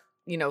 or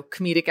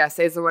comedic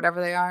essays or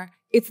whatever they are,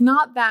 it's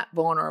not that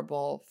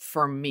vulnerable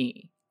for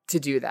me to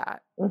do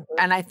that. Mm-hmm.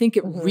 And I think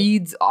it Mm-hmm.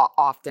 reads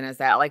often as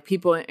that. Like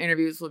people in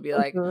interviews will be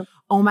like, Mm-hmm.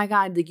 "Oh my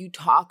God, like you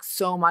talk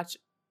so much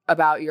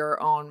about your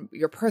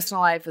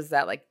personal life. Is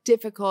that like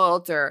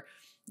difficult or,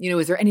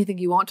 is there anything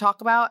you won't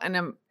talk about?" And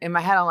I'm in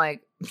my head, I'm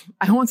like,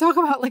 I won't talk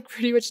about like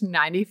pretty much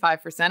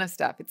 95% of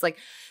stuff. It's like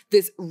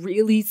this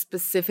really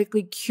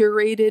specifically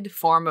curated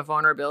form of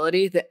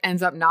vulnerability that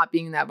ends up not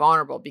being that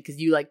vulnerable because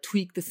you like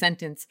tweak the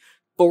sentence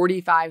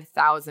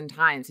 45,000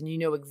 times and you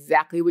know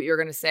exactly what you're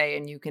going to say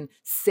and you can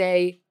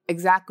say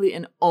exactly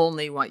and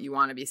only what you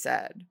want to be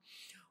said.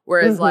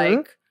 Whereas Mm-hmm.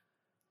 like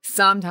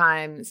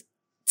sometimes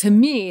to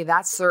me,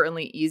 that's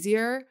certainly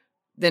easier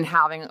than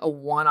having a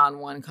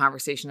one-on-one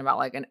conversation about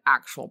like an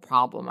actual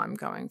problem I'm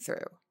going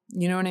through.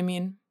 You know what I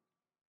mean?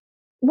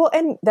 Well,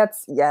 and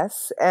that's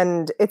yes.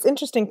 And it's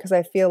interesting because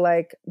I feel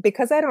like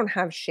because I don't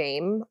have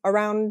shame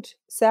around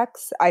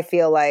sex, I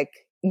feel like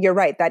you're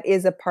right. That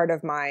is a part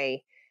of my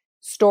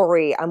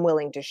story I'm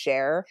willing to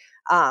share.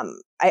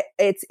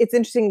 It's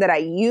interesting that I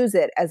use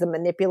it as a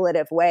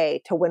manipulative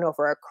way to win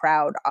over a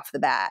crowd off the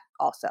bat,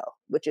 also,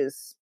 which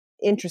is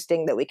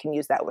interesting that we can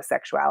use that with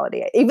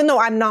sexuality. Even though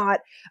I'm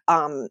not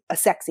a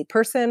sexy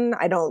person,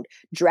 I don't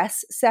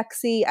dress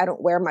sexy, I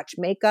don't wear much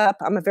makeup.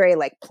 I'm a very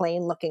like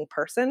plain looking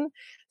person.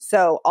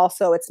 So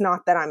also it's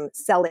not that I'm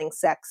selling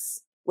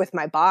sex with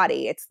my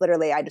body. It's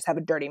literally I just have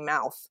a dirty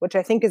mouth, which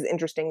I think is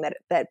interesting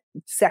that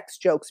sex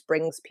jokes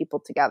brings people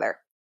together.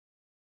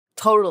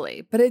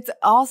 Totally. But it's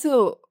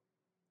also,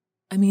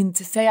 I mean,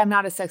 to say I'm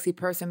not a sexy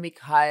person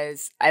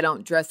because I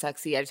don't dress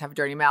sexy, I just have a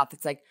dirty mouth.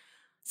 It's like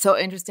so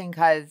interesting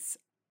because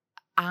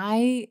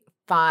I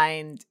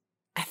find,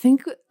 I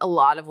think a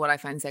lot of what I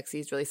find sexy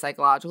is really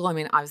psychological. I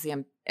mean, obviously,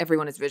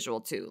 everyone is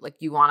visual too. Like,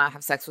 you want to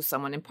have sex with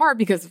someone in part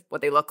because of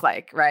what they look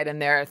like, right?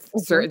 And there are Mhm.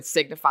 certain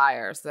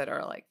signifiers that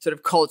are like sort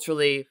of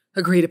culturally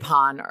agreed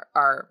upon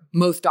are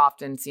most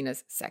often seen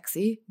as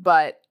sexy.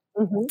 But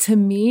Mhm. to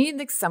me,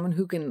 like someone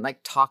who can like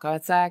talk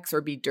about sex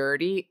or be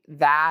dirty,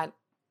 that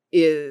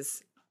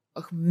is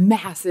a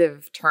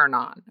massive turn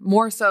on,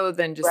 more so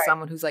than just Right.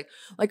 someone who's like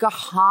a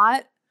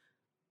hot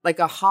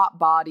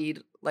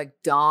bodied,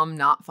 like dumb,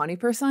 not funny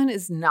person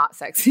is not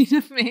sexy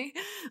to me.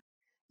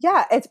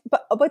 Yeah, it's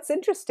but what's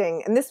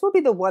interesting, and this will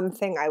be the one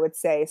thing I would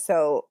say,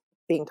 so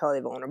being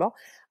totally vulnerable,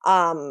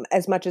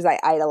 as much as I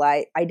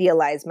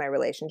idealize my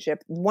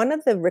relationship, one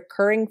of the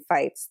recurring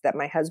fights that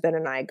my husband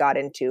and I got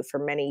into for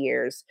many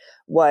years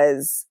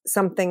was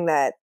something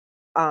that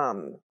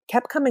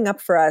kept coming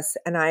up for us,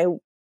 and I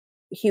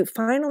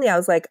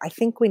was like, I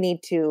think we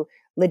need to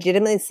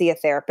legitimately see a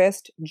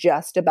therapist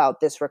just about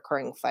this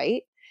recurring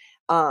fight.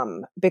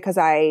 Because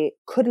I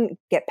couldn't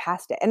get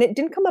past it. And it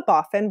didn't come up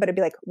often, but it'd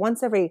be like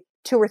once every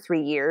 2 or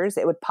 3 years,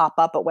 it would pop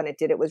up. But when it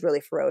did, it was really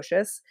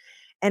ferocious.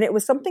 And it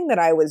was something that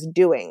I was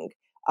doing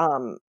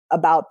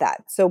about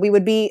that. So we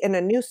would be in a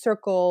new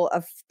circle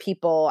of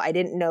people. I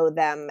didn't know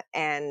them.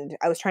 And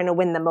I was trying to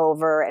win them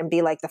over and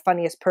be like the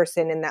funniest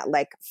person in that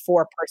like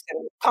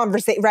 4-person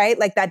conversation, right?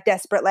 Like that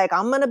desperate, like,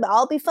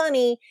 I'll be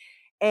funny.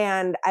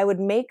 And I would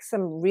make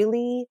some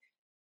really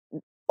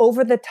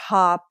over the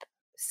top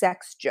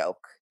sex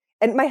joke.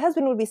 And my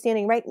husband would be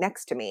standing right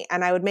next to me,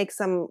 and I would make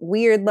some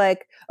weird,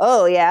 like,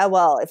 oh, yeah,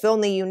 well, if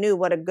only you knew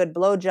what a good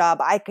blowjob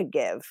I could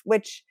give,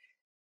 which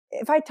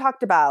if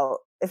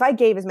I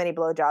gave as many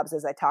blowjobs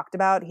as I talked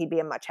about, he'd be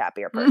a much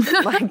happier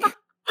person. Like,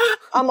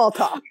 I'm all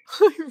talk.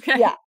 Okay.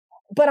 Yeah.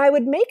 But I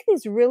would make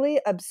these really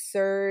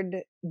absurd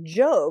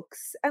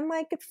jokes. And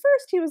like at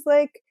first he was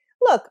like,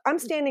 look, I'm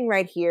standing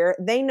right here.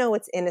 They know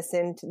it's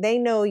innocent. They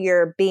know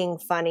you're being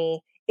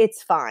funny.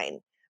 It's fine.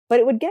 But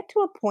it would get to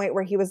a point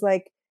where he was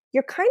like,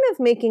 you're kind of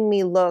making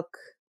me look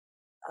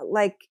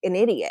like an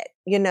idiot,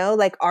 you know?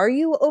 Like, are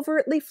you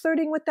overtly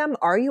flirting with them?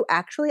 Are you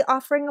actually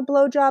offering a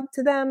blowjob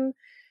to them?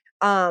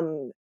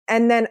 And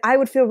then I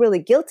would feel really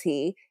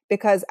guilty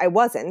because I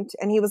wasn't.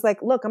 And he was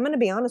like, look, I'm going to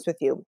be honest with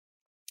you.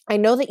 I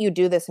know that you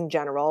do this in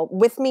general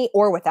with me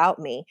or without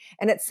me.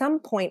 And at some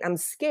point, I'm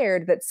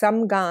scared that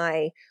some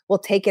guy will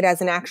take it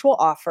as an actual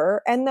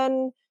offer and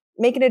then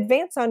make an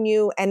advance on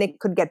you and it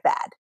could get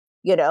bad,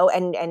 you know,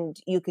 and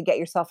you could get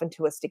yourself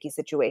into a sticky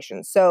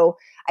situation. So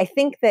I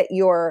think that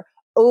your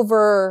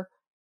over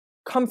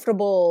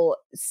comfortable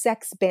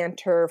sex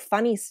banter,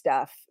 funny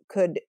stuff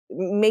could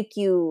make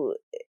you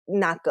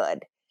not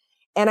good.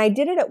 And I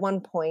did it at one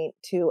point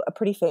to a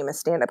pretty famous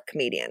stand-up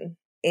comedian.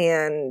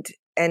 And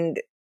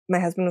my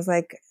husband was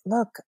like,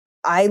 "Look,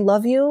 I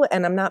love you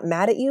and I'm not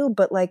mad at you,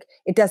 but like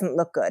it doesn't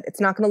look good.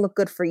 It's not going to look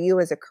good for you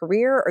as a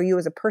career or you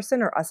as a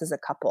person or us as a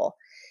couple."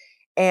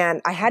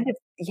 And I had to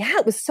yeah,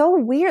 it was so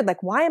weird.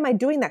 Like, why am I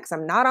doing that? Cuz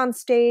I'm not on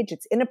stage.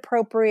 It's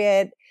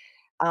inappropriate.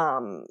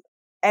 Um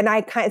and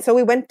so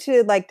we went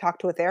to like talk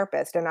to a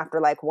therapist, and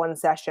after like one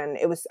session,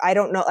 it was I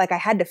don't know, like I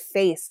had to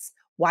face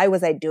why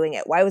was I doing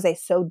it? Why was I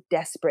so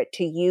desperate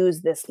to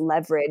use this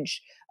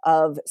leverage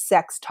of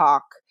sex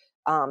talk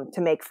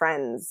to make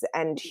friends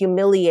and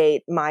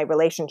humiliate my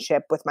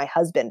relationship with my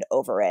husband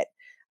over it?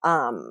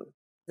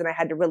 And I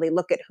had to really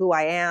look at who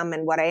I am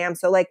and what I am.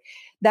 So like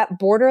that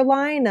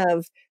borderline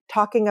of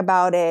talking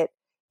about it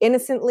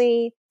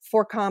innocently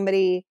for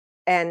comedy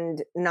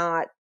and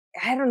not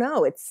I don't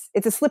know, it's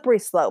a slippery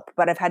slope,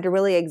 but I've had to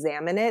really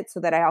examine it so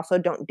that I also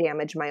don't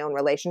damage my own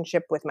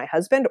relationship with my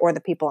husband or the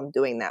people I'm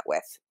doing that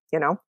with, you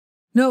know?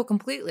 No,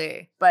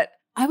 completely. But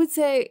I would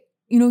say,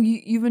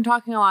 you've been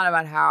talking a lot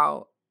about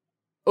how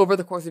over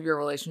the course of your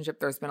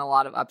relationship, there's been a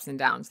lot of ups and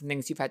downs and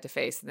things you've had to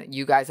face, and that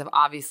you guys have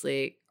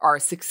obviously are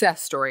a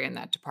success story in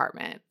that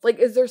department. Like,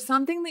 is there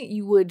something that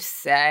you would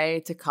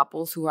say to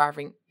couples who are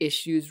having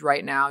issues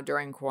right now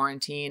during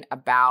quarantine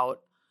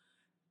about,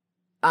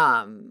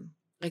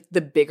 like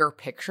the bigger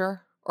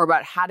picture, or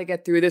about how to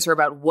get through this, or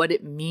about what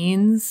it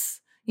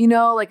means,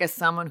 like as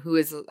someone who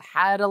has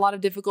had a lot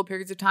of difficult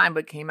periods of time,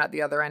 but came out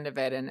the other end of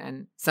it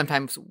and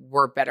sometimes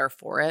we're better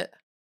for it?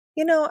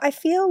 You know, I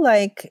feel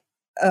like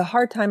a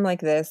hard time like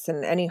this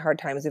and any hard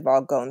times we've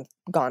all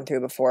gone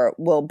through before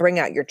will bring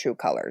out your true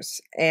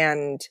colors.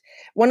 And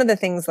one of the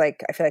things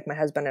like I feel like my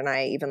husband and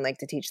I even like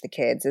to teach the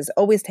kids is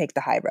always take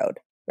the high road,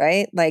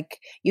 right? Like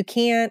you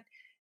can't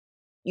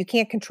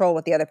control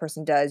what the other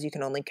person does. You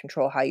can only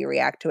control how you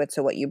react to it.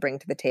 So what you bring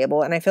to the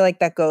table. And I feel like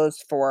that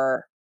goes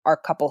for our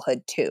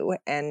couplehood too.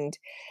 And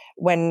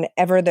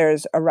whenever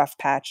there's a rough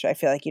patch, I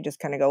feel like you just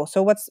kind of go,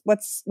 so what's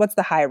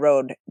the high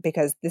road?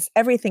 Because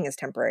everything is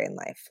temporary in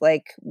life.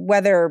 Like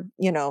whether,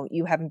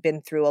 you haven't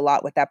been through a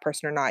lot with that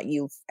person or not,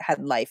 you've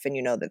had life and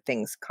you know that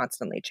things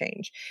constantly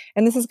change.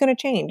 And this is going to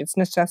change. It's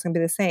not just going to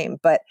be the same.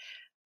 But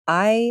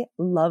I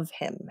love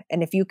him.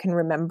 And if you can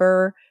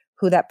remember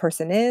who that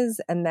person is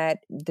and that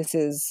this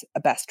is a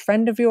best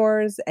friend of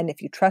yours, and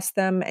if you trust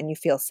them and you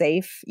feel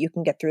safe, you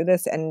can get through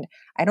this. And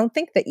I don't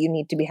think that you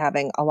need to be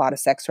having a lot of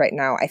sex right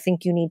now. I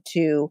think you need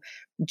to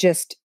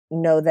just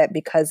know that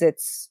because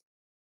it's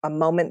a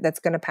moment that's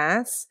going to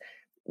pass,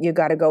 you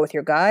got to go with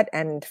your gut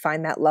and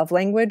find that love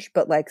language,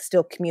 but like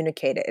still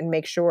communicate it and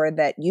make sure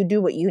that you do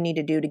what you need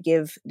to do to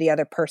give the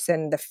other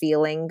person the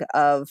feeling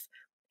of,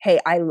 hey,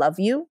 I love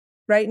you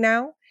right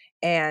now.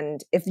 And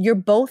if you're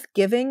both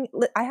giving,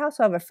 I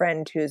also have a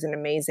friend who's an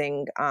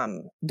amazing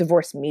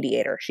divorce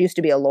mediator. She used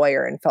to be a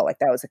lawyer and felt like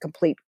that was a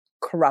complete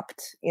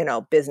corrupt,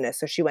 business.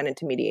 So she went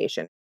into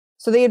mediation.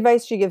 So the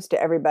advice she gives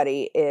to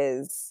everybody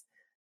is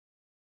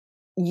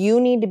you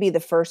need to be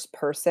the first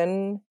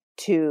person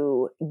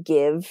to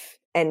give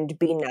and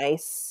be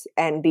nice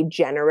and be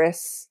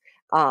generous,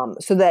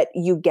 so that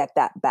you get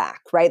that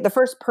back, right? The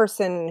first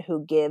person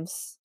who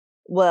gives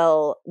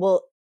will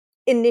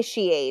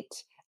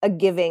initiate a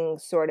giving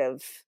sort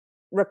of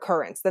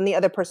recurrence. Then the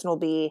other person will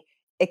be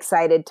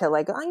excited to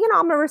like, oh,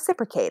 I'm going to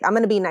reciprocate. I'm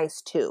going to be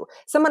nice too.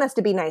 Someone has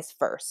to be nice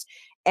first.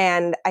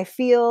 And I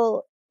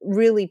feel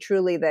really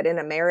truly that in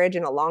a marriage,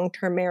 in a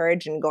long-term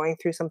marriage and going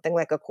through something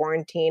like a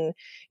quarantine,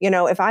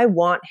 if I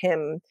want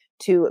him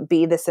to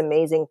be this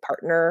amazing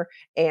partner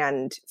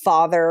and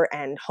father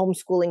and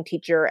homeschooling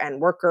teacher and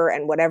worker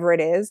and whatever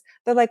it is,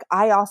 that like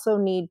I also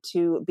need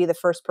to be the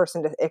first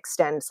person to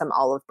extend some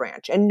olive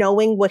branch, and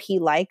knowing what he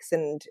likes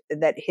and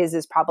that his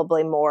is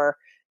probably more,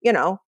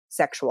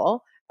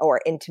 sexual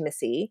or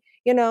intimacy,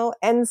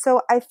 and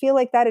so I feel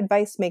like that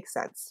advice makes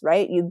sense,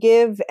 right? You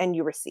give and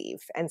you receive.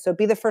 And so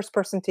be the first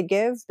person to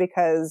give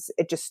because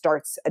it just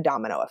starts a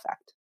domino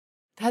effect.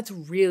 That's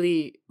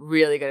really,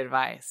 really good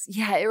advice.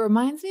 Yeah, it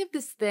reminds me of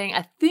this thing.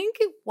 I think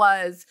it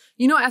was,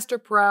 Esther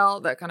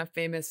Perel, that kind of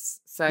famous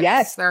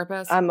sex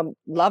therapist. I'm a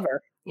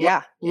lover.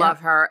 Yeah. Love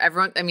her.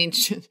 Everyone, I mean,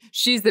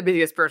 she's the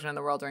busiest person in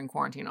the world during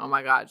quarantine. Oh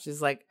my God.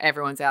 She's like,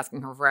 everyone's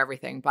asking her for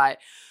everything. But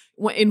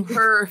in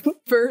her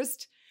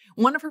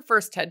one of her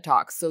first TED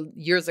Talks, so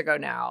years ago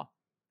now,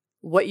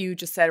 what you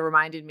just said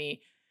reminded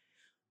me.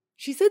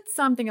 She said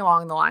something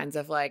along the lines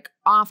of like,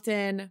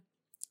 often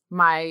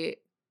my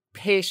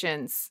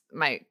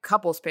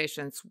couples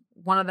patients,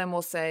 one of them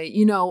will say,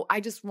 I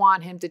just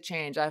want him to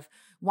change.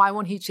 Why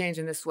won't he change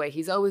in this way?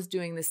 He's always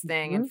doing this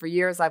thing. And for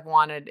years I've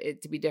wanted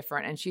it to be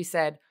different. And she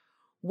said,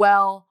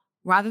 well,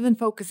 rather than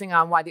focusing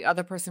on why the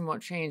other person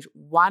won't change,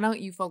 why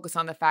don't you focus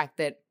on the fact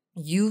that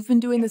you've been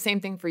doing the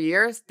same thing for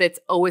years that's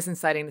always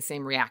inciting the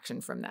same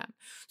reaction from them.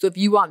 So if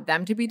you want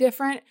them to be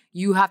different,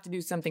 you have to do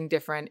something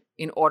different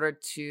in order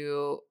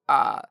to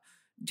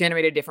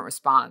generate a different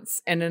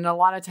response. And then a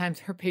lot of times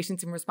her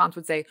patients in response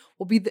would say,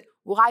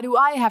 why do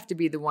I have to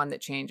be the one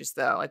that changes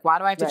though? Like, why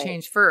do I have to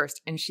change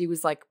first? And she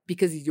was like,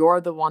 because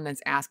you're the one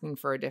that's asking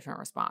for a different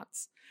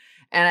response.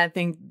 And I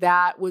think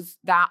that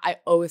I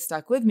always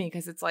stuck with me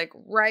because it's like,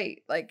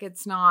 right. Like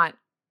it's not,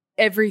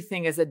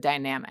 everything is a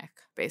dynamic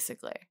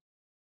basically.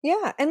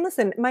 Yeah. And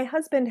listen, my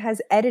husband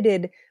has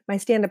edited my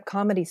stand-up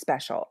comedy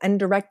special and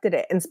directed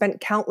it and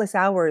spent countless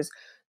hours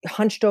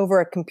hunched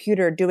over a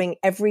computer doing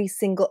every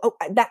single,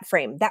 that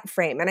frame.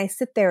 And I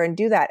sit there and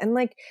do that. And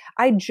like,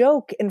 I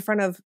joke in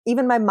front of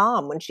even my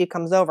mom when she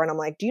comes over and I'm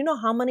like, do you know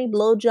how many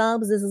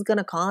blowjobs this is going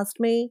to cost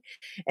me?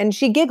 And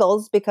she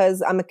giggles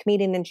because I'm a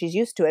comedian and she's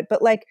used to it.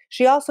 But like,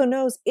 she also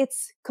knows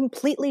it's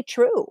completely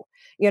true.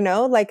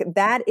 Like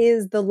that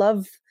is the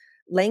love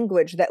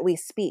language that we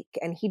speak,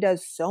 and he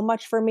does so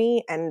much for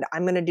me and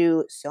I'm going to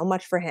do so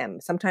much for him.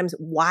 Sometimes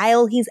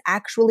while he's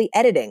actually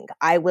editing,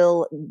 I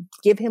will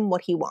give him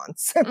what he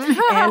wants.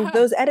 And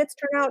those edits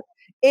turn out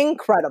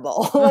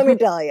incredible, let me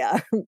tell you.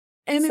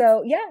 And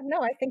so,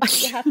 I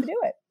think you have to do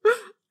it.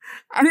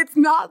 And it's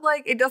not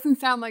like, it doesn't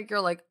sound like you're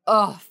like,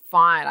 oh,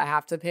 fine, I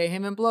have to pay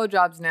him in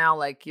blowjobs now.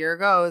 Like, here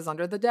goes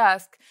under the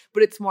desk.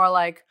 But it's more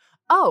like,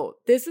 oh,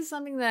 this is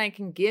something that I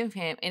can give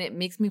him and it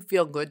makes me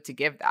feel good to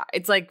give that.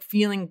 It's like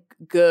feeling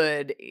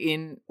good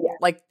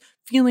like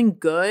feeling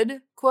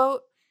good,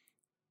 quote.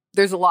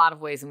 There's a lot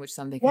of ways in which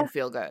something can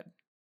feel good.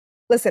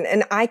 Listen,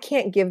 and I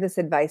can't give this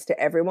advice to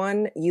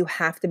everyone. You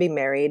have to be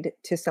married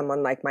to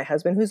someone like my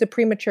husband who's a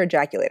premature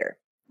ejaculator.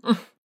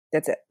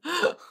 That's it.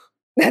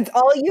 That's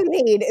all you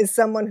need is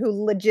someone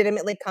who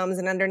legitimately comes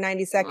in under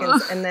 90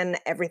 seconds and then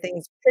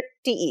everything's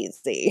pretty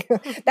easy.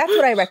 That's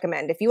what I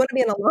recommend. If you want to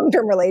be in a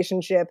long-term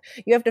relationship,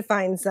 you have to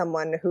find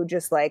someone who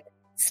just like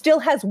still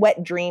has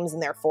wet dreams in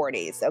their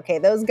 40s. Okay,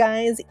 those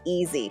guys,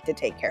 easy to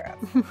take care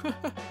of.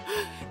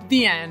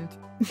 The end.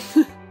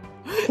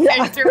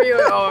 Interview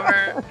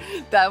over.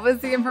 That was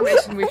the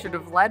information we should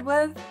have led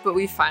with, but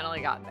we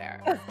finally got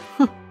there.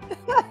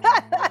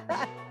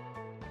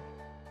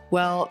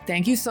 Well,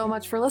 thank you so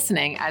much for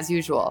listening, as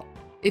usual.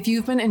 If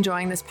you've been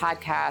enjoying this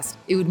podcast,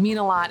 it would mean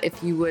a lot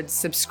if you would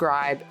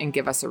subscribe and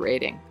give us a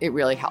rating. It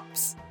really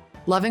helps.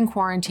 Love in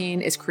Quarantine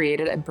is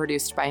created and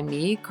produced by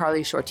me,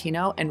 Carly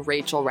Shortino, and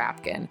Rachel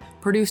Rapkin,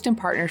 produced in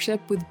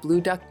partnership with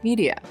Blue Duck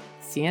Media.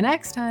 See you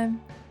next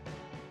time.